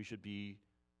 We should be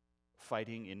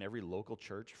fighting in every local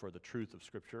church for the truth of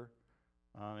Scripture.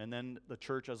 And then the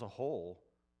church as a whole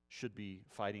should be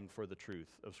fighting for the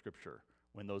truth of Scripture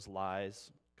when those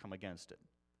lies come against it,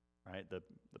 right? The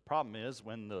problem is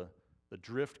when the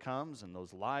drift comes and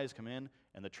those lies come in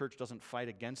and the church doesn't fight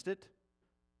against it,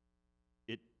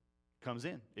 it comes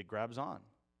in, it grabs on,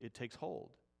 it takes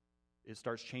hold. It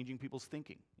starts changing people's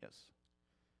thinking, yes.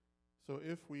 So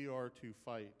if we are to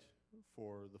fight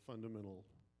for the fundamental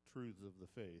truths of the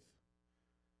faith,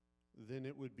 then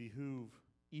it would behoove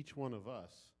each one of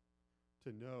us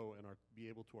to know and be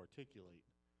able to articulate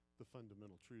the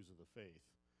fundamental truths of the faith.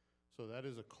 So that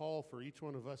is a call for each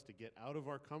one of us to get out of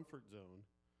our comfort zone,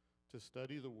 to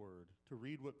study the Word, to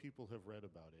read what people have read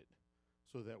about it,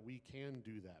 so that we can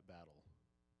do that battle.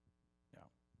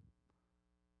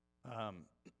 Yeah.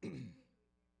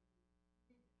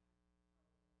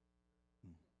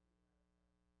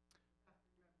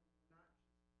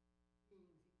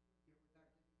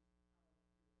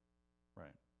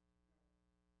 Right.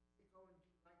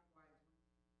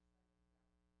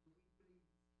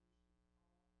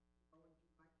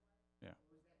 Yeah.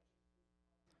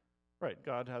 Right.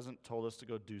 God hasn't told us to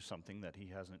go do something that He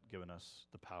hasn't given us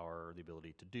the power or the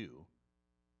ability to do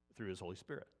through His Holy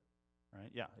Spirit. Right?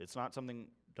 Yeah. It's not something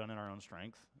done in our own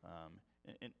strength.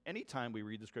 And anytime we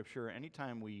read the Scripture,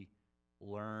 anytime we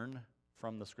learn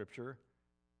from the Scripture,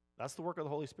 that's the work of the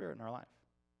Holy Spirit in our life.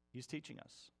 He's teaching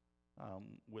us.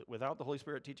 Without the Holy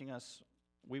Spirit teaching us,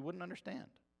 we wouldn't understand.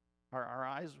 Our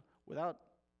eyes, without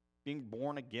being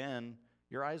born again,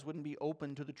 your eyes wouldn't be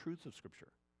open to the truths of Scripture.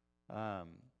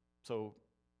 So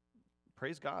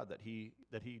praise God that He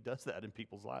does that in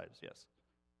people's lives, yes.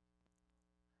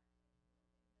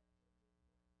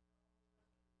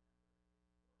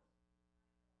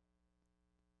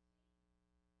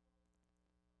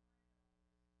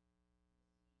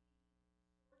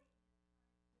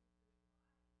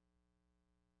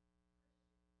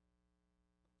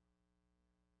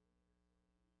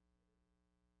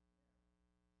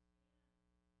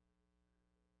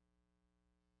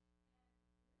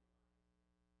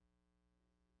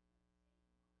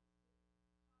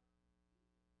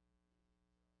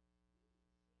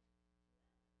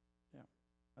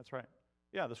 That's right.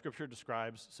 Yeah, the Scripture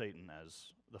describes Satan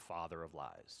as the father of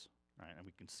lies, right? And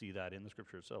we can see that in the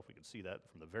Scripture itself. We can see that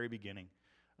from the very beginning.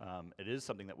 It is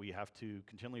something that we have to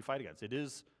continually fight against. It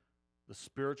is the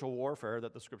spiritual warfare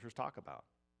that the Scriptures talk about.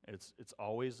 It's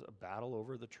always a battle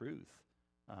over the truth.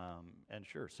 And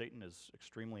sure, Satan is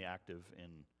extremely active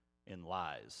in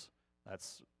lies.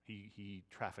 He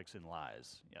traffics in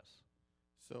lies, yes.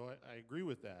 So I agree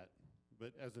with that.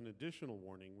 But as an additional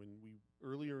warning, when we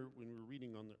were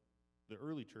reading on the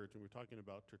early church and we were talking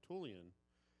about Tertullian,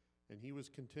 and he was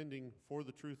contending for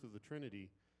the truth of the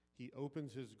Trinity, he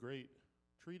opens his great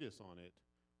treatise on it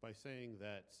by saying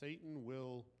that Satan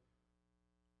will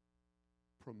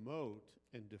promote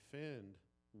and defend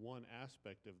one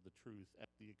aspect of the truth at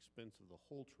the expense of the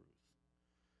whole truth.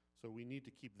 So we need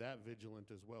to keep that vigilant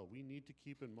as well. We need to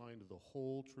keep in mind the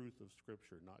whole truth of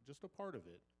Scripture, not just a part of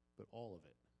it, but all of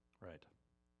it. Right.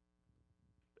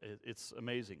 It's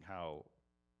amazing how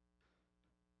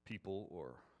people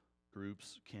or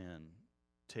groups can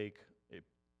take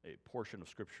a portion of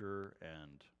Scripture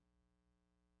and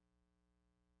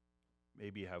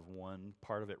maybe have one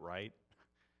part of it right,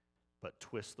 but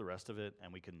twist the rest of it,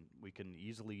 and we can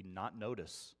easily not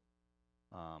notice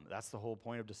That's the whole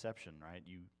point of deception, right?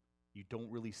 You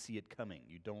don't really see it coming.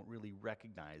 You don't really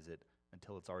recognize it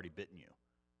until it's already bitten you.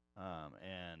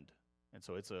 And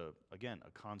so it's, again,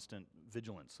 a constant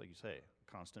vigilance, like you say,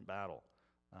 a constant battle.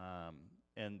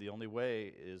 And the only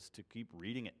way is to keep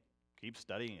reading it, keep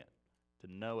studying it,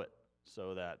 to know it,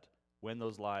 so that when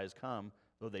those lies come,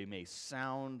 though they may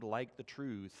sound like the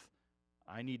truth,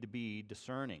 I need to be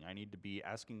discerning. I need to be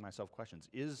asking myself questions.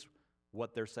 Is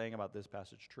what they're saying about this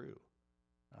passage true?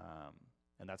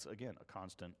 And that's, again, a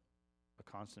constant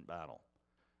battle.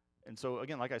 And so,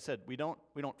 again, like I said, we don't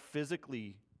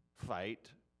physically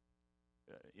fight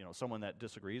someone that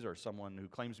disagrees or someone who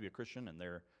claims to be a Christian and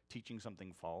they're teaching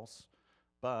something false.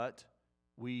 But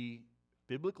we,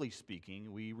 biblically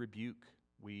speaking, we rebuke,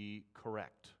 we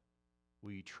correct,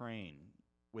 we train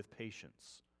with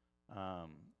patience.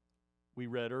 We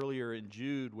read earlier in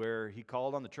Jude where he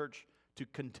called on the church to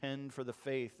contend for the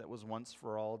faith that was once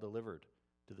for all delivered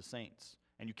to the saints.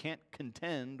 And you can't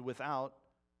contend without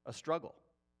a struggle.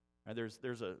 Right?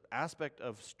 There's an aspect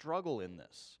of struggle in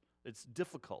this. It's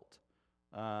difficult.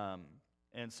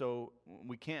 And so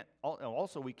we can't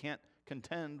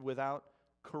contend without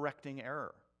correcting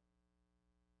error.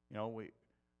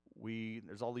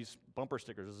 There's all these bumper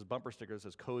stickers. This is a bumper sticker that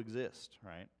says coexist,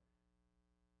 right?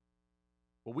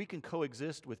 Well, we can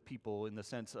coexist with people in the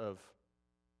sense of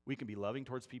we can be loving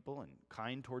towards people and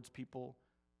kind towards people,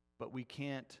 but we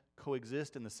can't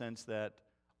coexist in the sense that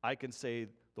I can say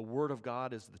the Word of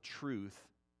God is the truth,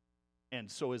 and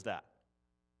so is that,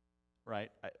 right?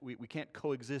 We can't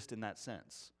coexist in that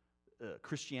sense.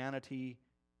 Christianity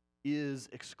is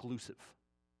exclusive.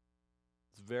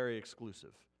 It's very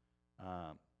exclusive.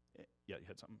 Yeah, you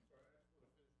had something?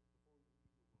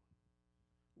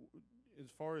 As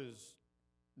far as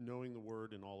knowing the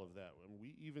Word and all of that, and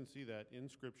we even see that in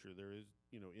Scripture. There is,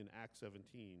 in Acts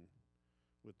 17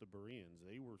 with the Bereans,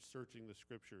 they were searching the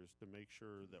Scriptures to make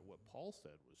sure that what Paul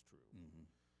said was true. Mm-hmm.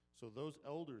 So those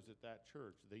elders at that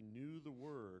church, they knew the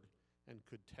Word and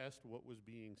could test what was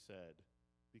being said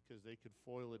because they could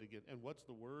foil it again. And what's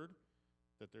the Word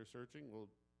that they're searching? Well,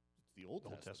 it's the Old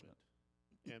Testament.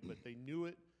 But they knew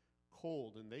it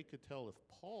cold, and they could tell if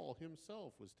Paul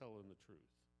himself was telling the truth.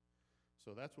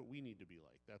 So that's what we need to be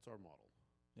like. That's our model.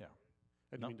 Yeah.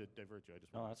 I didn't mean to divert you. I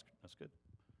just No, that's good.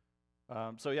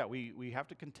 So yeah, we have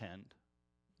to contend.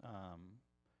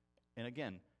 And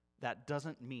again, that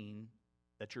doesn't mean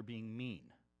that you're being mean.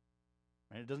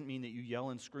 Right? It doesn't mean that you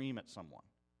yell and scream at someone.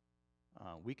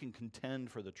 We can contend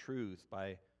for the truth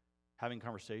by having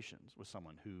conversations with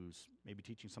someone who's maybe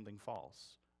teaching something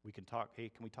false. We can talk, hey,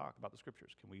 can we talk about the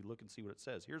Scriptures? Can we look and see what it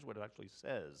says? Here's what it actually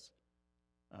says.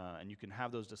 And you can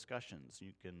have those discussions.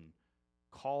 You can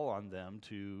call on them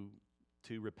to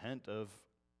repent of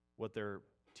what they're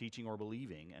teaching or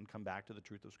believing and come back to the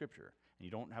truth of Scripture. And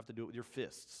you don't have to do it with your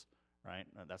fists, right?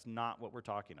 That's not what we're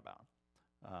talking about.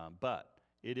 But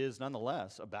it is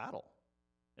nonetheless a battle,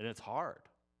 and it's hard.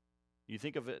 You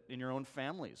think of it in your own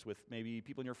families with maybe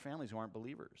people in your families who aren't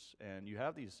believers, and you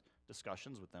have these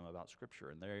discussions with them about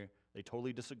Scripture, and they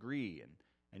totally disagree. And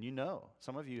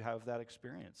some of you have that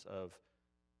experience of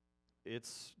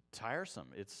it's tiresome,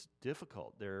 it's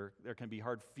difficult. There can be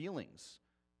hard feelings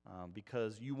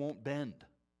because you won't bend,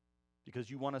 because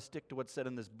you want to stick to what's said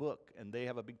in this book, and they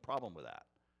have a big problem with that.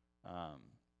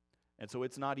 And so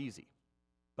it's not easy,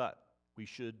 but we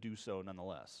should do so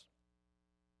nonetheless.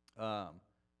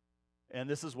 And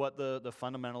this is what the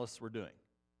fundamentalists were doing.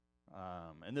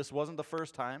 And this wasn't the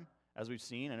first time, as we've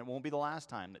seen, and it won't be the last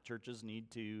time that churches need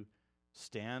to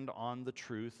stand on the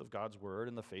truth of God's Word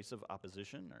in the face of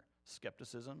opposition or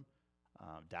skepticism,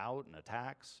 doubt, and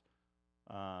attacks.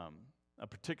 A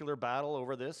particular battle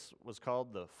over this was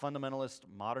called the fundamentalist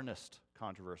modernist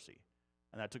controversy,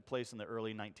 and that took place in the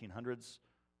early 1900s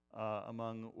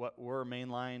among what were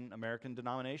mainline American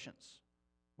denominations.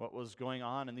 What was going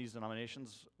on in these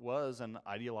denominations was an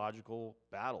ideological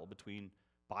battle between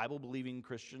Bible-believing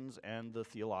Christians and the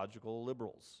theological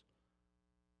liberals.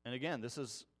 And again, this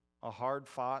is a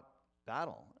hard-fought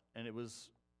battle, and it was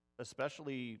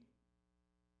especially,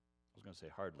 I was going to say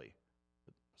hardly,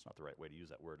 but that's not the right way to use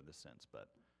that word in this sense, but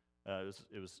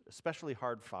it was especially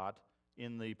hard-fought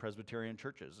in the Presbyterian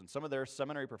churches. And some of their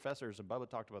seminary professors, and Bubba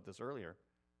talked about this earlier,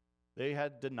 they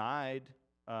had denied,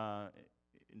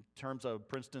 in terms of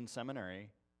Princeton Seminary,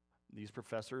 these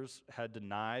professors had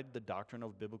denied the doctrine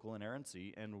of biblical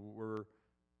inerrancy and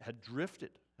had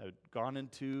gone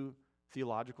into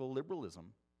theological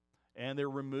liberalism, and they're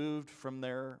removed from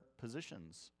their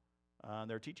positions,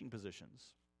 their teaching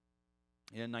positions.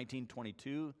 In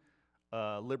 1922,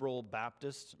 a liberal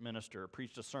Baptist minister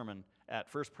preached a sermon at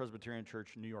First Presbyterian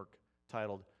Church in New York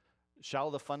titled,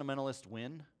 Shall the fundamentalist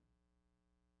win?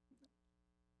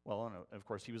 Well, of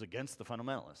course, he was against the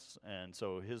fundamentalists, and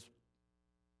so his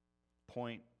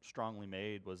point strongly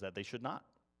made was that they should not.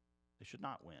 They should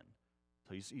not win.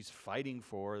 So he's fighting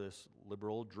for this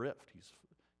liberal drift.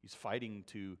 He's fighting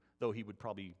to, though he would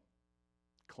probably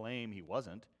claim he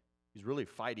wasn't, he's really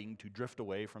fighting to drift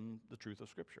away from the truth of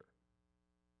Scripture.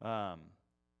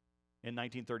 In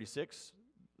 1936,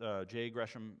 J.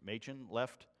 Gresham Machen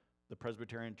left the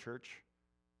Presbyterian Church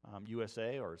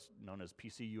USA, or known as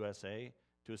PCUSA,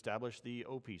 to establish the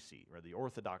OPC, or the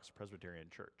Orthodox Presbyterian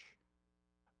Church.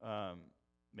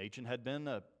 Machen had been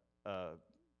a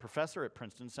professor at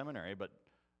Princeton Seminary, but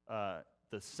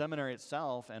the seminary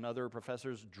itself and other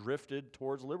professors drifted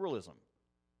towards liberalism.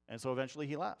 And so eventually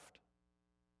he left.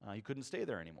 He couldn't stay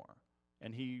there anymore.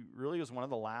 And he really was one of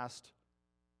the last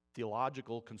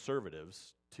theological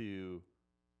conservatives to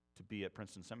be at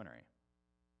Princeton Seminary.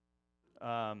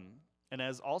 And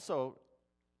as also,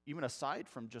 even aside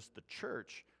from just the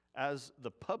church, as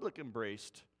the public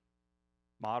embraced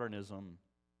modernism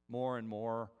more and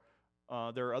more,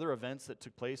 there are other events that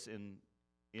took place in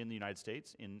the United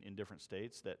States, in different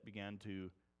states, that began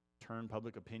to turn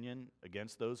public opinion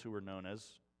against those who were known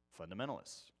as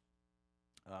fundamentalists.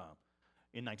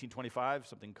 In 1925,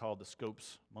 something called the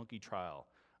Scopes Monkey Trial.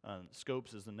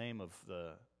 Scopes is the name of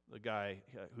the guy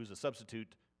who's a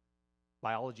substitute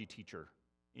biology teacher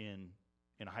in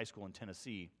a high school in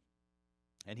Tennessee.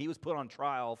 And he was put on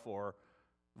trial for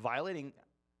violating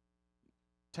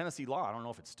Tennessee law. I don't know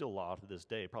if it's still law to this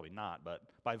day, probably not, but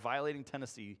by violating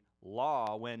Tennessee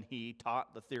law when he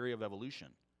taught the theory of evolution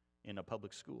in a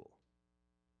public school.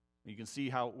 You can see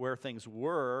where things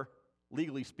were,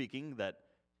 legally speaking, that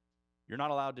you're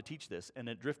not allowed to teach this, and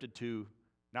it drifted to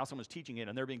now someone's teaching it,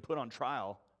 and they're being put on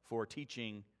trial for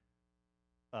teaching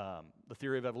the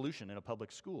theory of evolution in a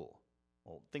public school.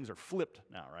 Well, things are flipped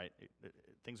now, right?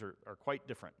 Things are quite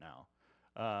different now.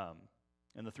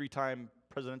 And the three-time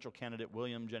presidential candidate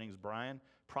William Jennings Bryan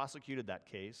prosecuted that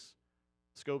case.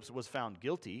 Scopes was found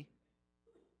guilty.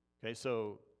 Okay,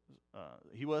 so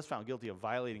he was found guilty of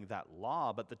violating that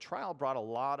law, but the trial brought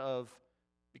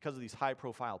because of these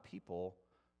high-profile people,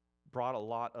 brought a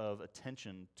lot of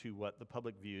attention to what the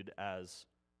public viewed as,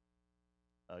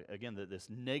 again, this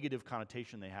negative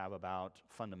connotation they have about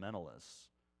fundamentalists.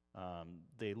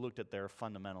 They looked at their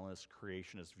fundamentalist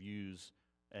creationist views,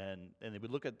 and they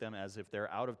would look at them as if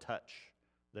they're out of touch.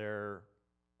 They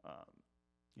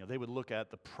would look at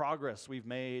the progress we've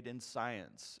made in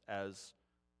science as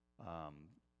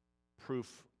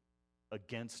proof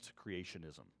against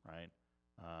creationism, right?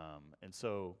 And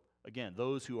so, again,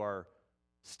 those who are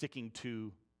sticking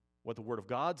to what the Word of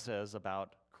God says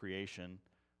about creation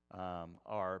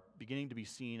are beginning to be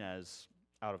seen as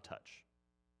out of touch,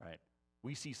 right?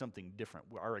 We see something different.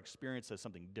 Our experience says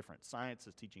something different. Science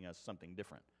is teaching us something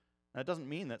different. And that doesn't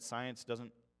mean that science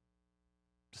doesn't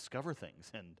discover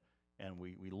things and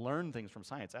we learn things from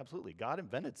science. Absolutely. God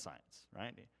invented science,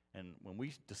 right? And when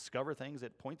we discover things,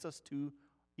 it points us to,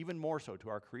 even more so, to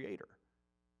our Creator.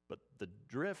 But the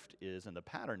drift is, and the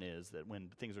pattern is, that when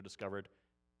things are discovered,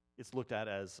 it's looked at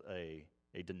as a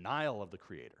denial of the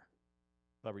Creator.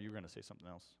 Weber, you were going to say something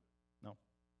else? No?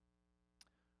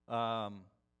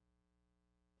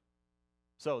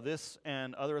 So this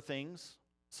and other things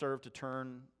serve to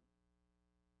turn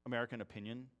American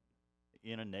opinion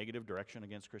in a negative direction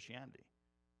against Christianity.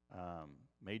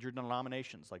 Major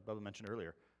denominations, like Bubba mentioned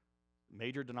earlier,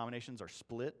 major denominations are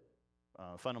split.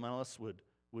 Fundamentalists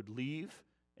would leave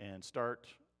and start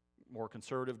more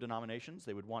conservative denominations.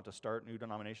 They would want to start new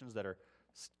denominations that are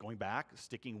going back,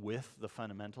 sticking with the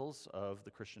fundamentals of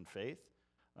the Christian faith.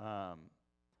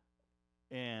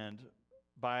 And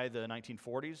by the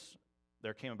 1940s,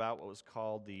 there came about what was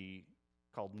called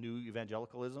New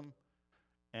Evangelicalism,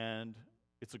 and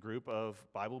it's a group of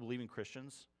Bible-believing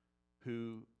Christians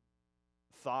who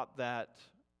thought that,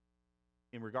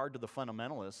 in regard to the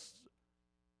fundamentalists,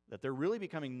 that they're really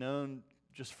becoming known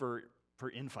just for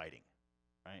infighting,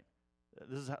 right?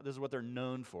 This is what they're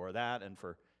known for, that and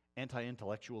for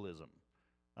anti-intellectualism.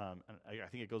 And I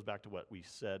think it goes back to what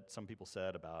some people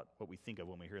said about what we think of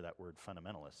when we hear that word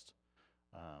fundamentalist.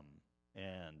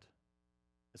 And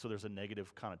so there's a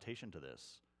negative connotation to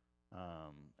this.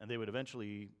 And they would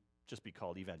eventually just be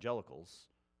called evangelicals.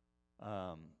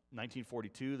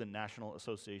 1942, the National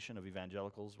Association of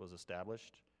Evangelicals was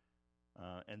established.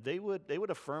 And they would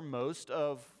affirm most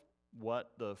of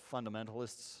what the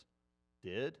fundamentalists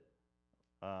did,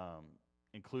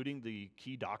 including the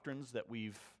key doctrines that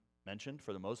we've mentioned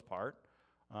for the most part.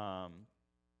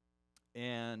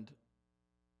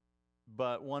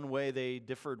 But one way they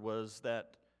differed was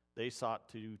that they sought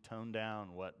to tone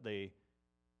down what they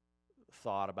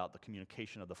thought about the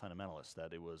communication of the fundamentalists,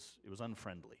 that it was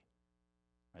unfriendly.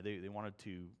 Right? They wanted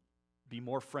to be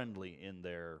more friendly in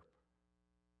their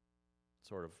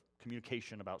sort of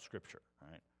communication about Scripture.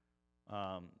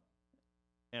 Right?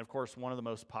 And of course, one of the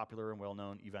most popular and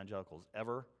well-known evangelicals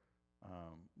ever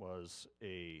was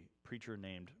a preacher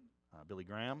named Billy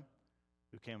Graham,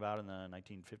 who came about in the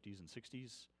 1950s and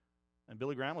 60s. And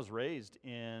Billy Graham was raised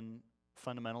in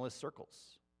fundamentalist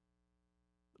circles.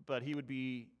 But he would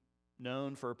be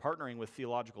known for partnering with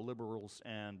theological liberals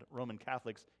and Roman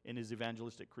Catholics in his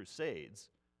evangelistic crusades.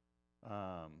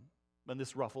 And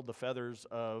this ruffled the feathers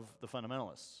of the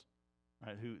fundamentalists,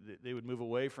 right, who they would move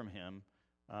away from him.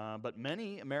 But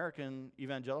many American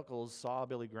evangelicals saw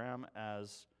Billy Graham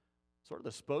as sort of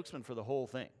the spokesman for the whole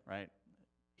thing, right?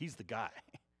 He's the guy.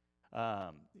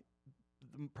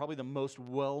 Probably the most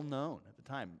well-known at the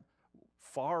time,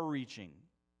 far-reaching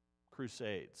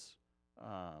crusades.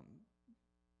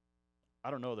 I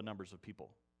don't know the numbers of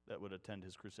people that would attend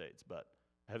his crusades, but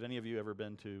have any of you ever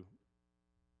been to?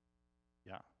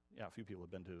 Yeah, a few people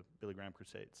have been to Billy Graham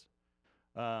crusades.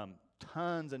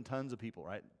 Tons and tons of people,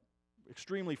 right?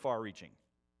 Extremely far-reaching.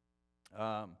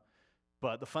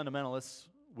 But the fundamentalists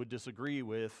would disagree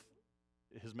with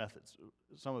his methods,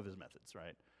 some of his methods,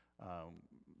 right?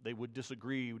 They would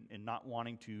disagree in not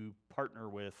wanting to partner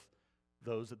with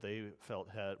those that they felt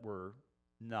were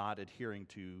not adhering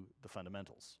to the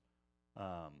fundamentals.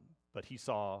 But he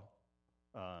saw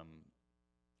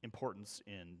importance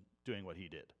in doing what he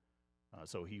did.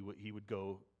 So he would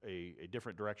go a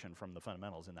different direction from the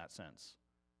fundamentals in that sense.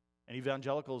 And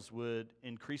evangelicals would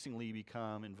increasingly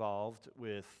become involved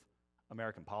with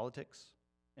American politics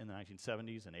in the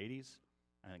 1970s and 80s.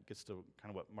 And it gets to kind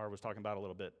of what Marv was talking about a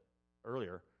little bit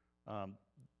earlier,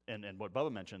 and what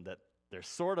Bubba mentioned, that there's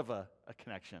sort of a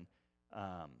connection,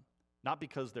 not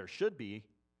because there should be,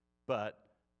 but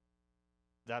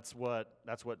that's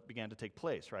what began to take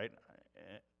place, right?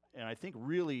 And I think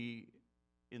really,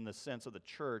 in the sense of the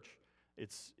church,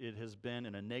 it has been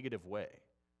in a negative way,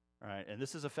 right? And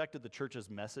this has affected the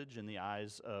church's message in the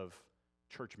eyes of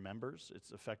church members.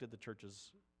 It's affected the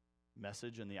church's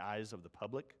message in the eyes of the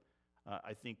public.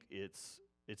 I think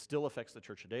it still affects the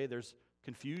church today. There's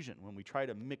confusion when we try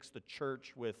to mix the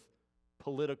church with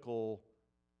political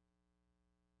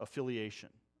affiliation,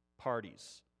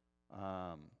 parties.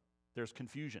 There's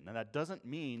confusion, and that doesn't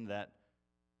mean that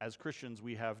as Christians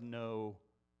we have nothing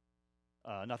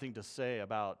to say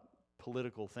about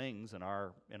political things in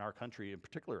our country, in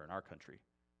particular in our country,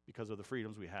 because of the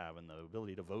freedoms we have and the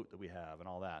ability to vote that we have and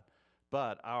all that.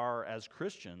 But as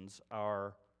Christians,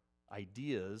 our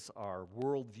ideas, our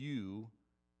worldview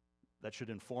that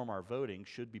should inform our voting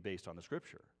should be based on the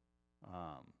Scripture.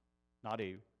 Not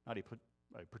a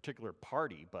particular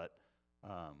party, but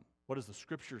what does the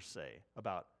Scripture say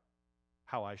about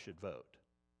how I should vote?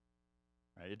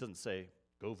 Right? It doesn't say,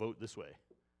 go vote this way.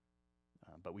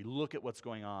 But we look at what's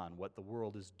going on, what the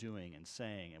world is doing and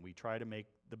saying, and we try to make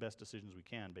the best decisions we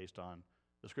can based on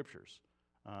the Scriptures.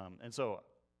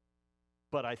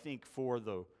 But I think for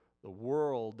the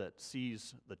world that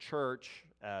sees the church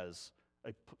as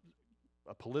a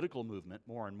political movement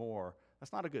more and more,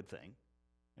 that's not a good thing,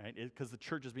 right? Because the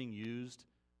church is being used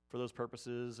for those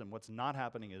purposes, and what's not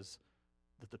happening is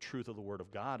that the truth of the Word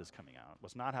of God is coming out.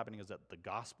 What's not happening is that the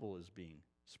gospel is being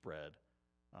spread.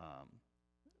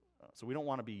 So we don't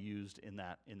want to be used in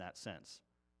that sense.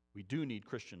 We do need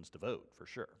Christians to vote, for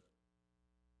sure.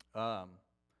 And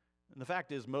the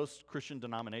fact is, most Christian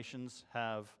denominations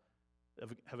have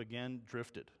again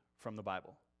drifted from the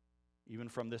Bible, even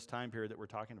from this time period that we're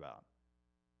talking about.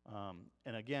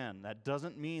 And again, that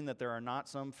doesn't mean that there are not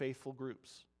some faithful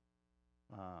groups.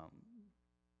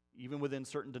 Even within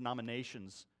certain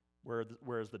denominations,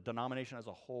 whereas the denomination as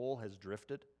a whole has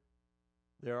drifted,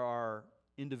 there are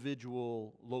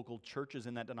individual local churches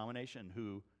in that denomination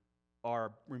who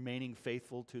are remaining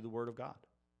faithful to the Word of God.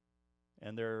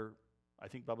 And they're, I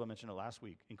think Bubba mentioned it last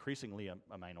week, increasingly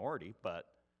a minority, but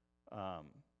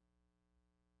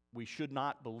we should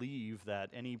not believe that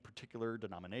any particular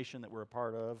denomination that we're a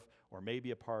part of or may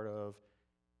be a part of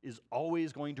is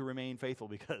always going to remain faithful,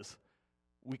 because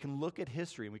we can look at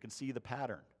history and we can see the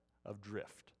pattern of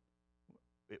drift.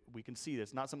 We can see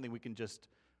it's not something we can just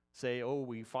say, oh,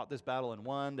 we fought this battle and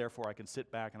won, therefore I can sit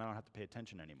back and I don't have to pay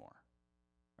attention anymore.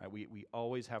 Right? We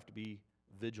always have to be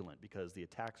vigilant, because the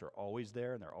attacks are always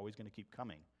there and they're always going to keep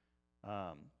coming.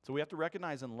 So we have to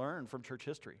recognize and learn from church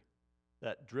history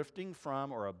that drifting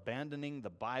from or abandoning the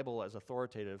Bible as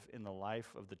authoritative in the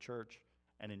life of the church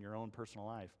and in your own personal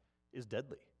life is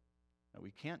deadly. Now,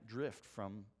 we can't drift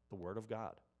from the Word of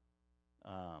God.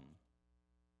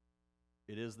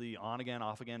 It is the on-again,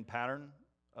 off-again pattern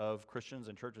of Christians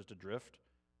and churches to drift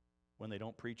when they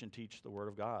don't preach and teach the Word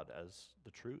of God as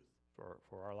the truth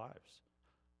for our lives.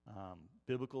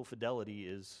 Biblical fidelity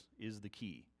is the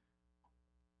key.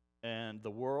 And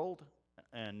the world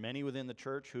and many within the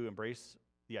church who embrace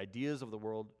the ideas of the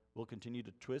world will continue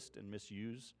to twist and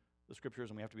misuse the Scriptures,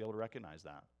 and we have to be able to recognize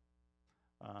that.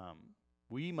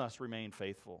 We must remain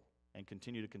faithful and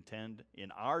continue to contend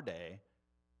in our day,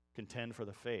 contend for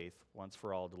the faith once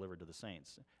for all delivered to the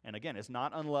saints. And again, it's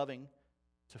not unloving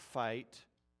to fight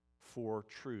for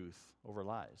truth over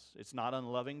lies. It's not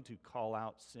unloving to call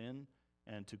out sin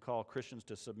and to call Christians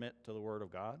to submit to the Word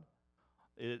of God.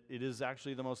 It is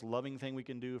actually the most loving thing we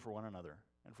can do for one another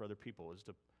and for other people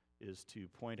is to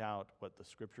point out what the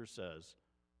Scripture says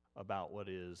about what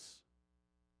is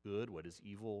good, what is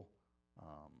evil,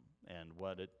 and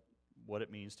what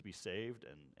it means to be saved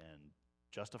and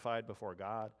justified before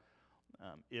God.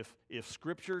 If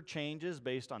Scripture changes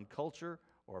based on culture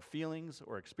or feelings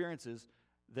or experiences,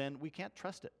 then we can't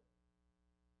trust it.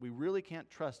 We really can't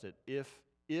trust it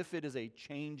if it is a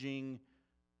changing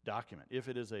document, if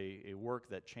it is a work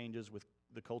that changes with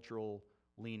the cultural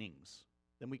leanings,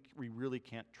 then we really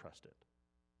can't trust it.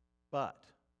 But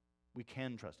we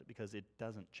can trust it because it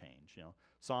doesn't change.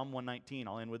 Psalm 119,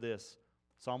 I'll end with this.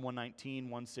 Psalm 119,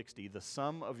 160, the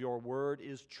sum of your word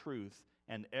is truth,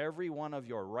 and every one of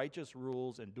your righteous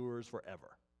rules endures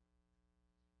forever.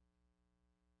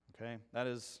 Okay? That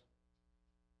is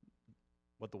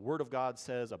what the Word of God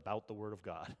says about the Word of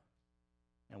God,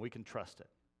 and we can trust it.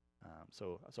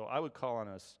 So I would call on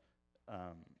us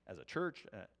as a church,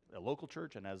 a local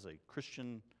church, and as a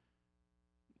Christian,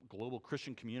 global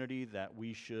Christian community that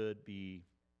we should be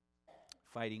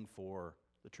fighting for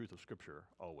the truth of Scripture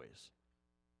always.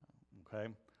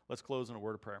 Okay? Let's close in a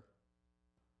word of prayer.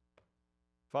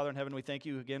 Father in heaven, we thank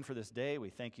you again for this day. We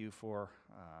thank you for,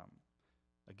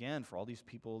 again, for all these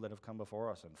people that have come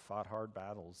before us and fought hard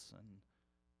battles. And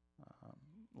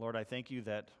Lord, I thank you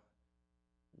that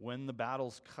when the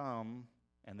battles come,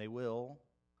 and they will,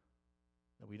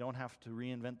 that we don't have to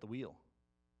reinvent the wheel.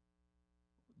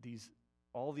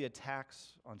 All the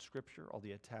attacks on Scripture, all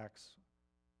the attacks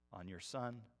on your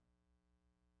Son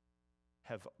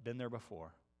have been there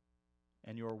before,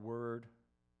 and your Word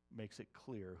makes it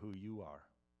clear who you are.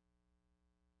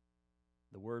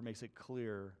 The Word makes it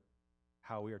clear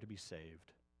how we are to be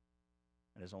saved,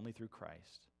 and it's only through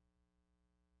Christ.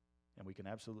 And we can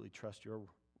absolutely trust your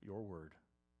Word.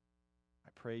 I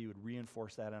pray you would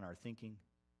reinforce that in our thinking.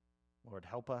 Lord,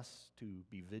 help us to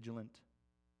be vigilant.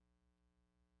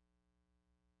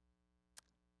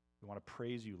 We want to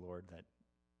praise you, Lord, that,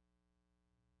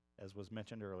 as was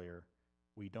mentioned earlier,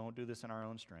 we don't do this in our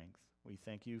own strength. We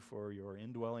thank you for your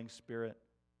indwelling Spirit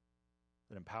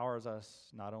that empowers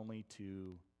us not only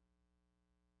to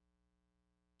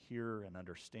hear and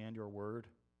understand your word,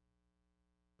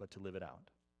 but to live it out.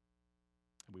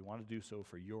 And we want to do so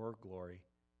for your glory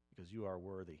because you are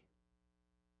worthy.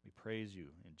 We praise you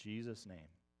in Jesus' name.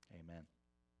 Amen.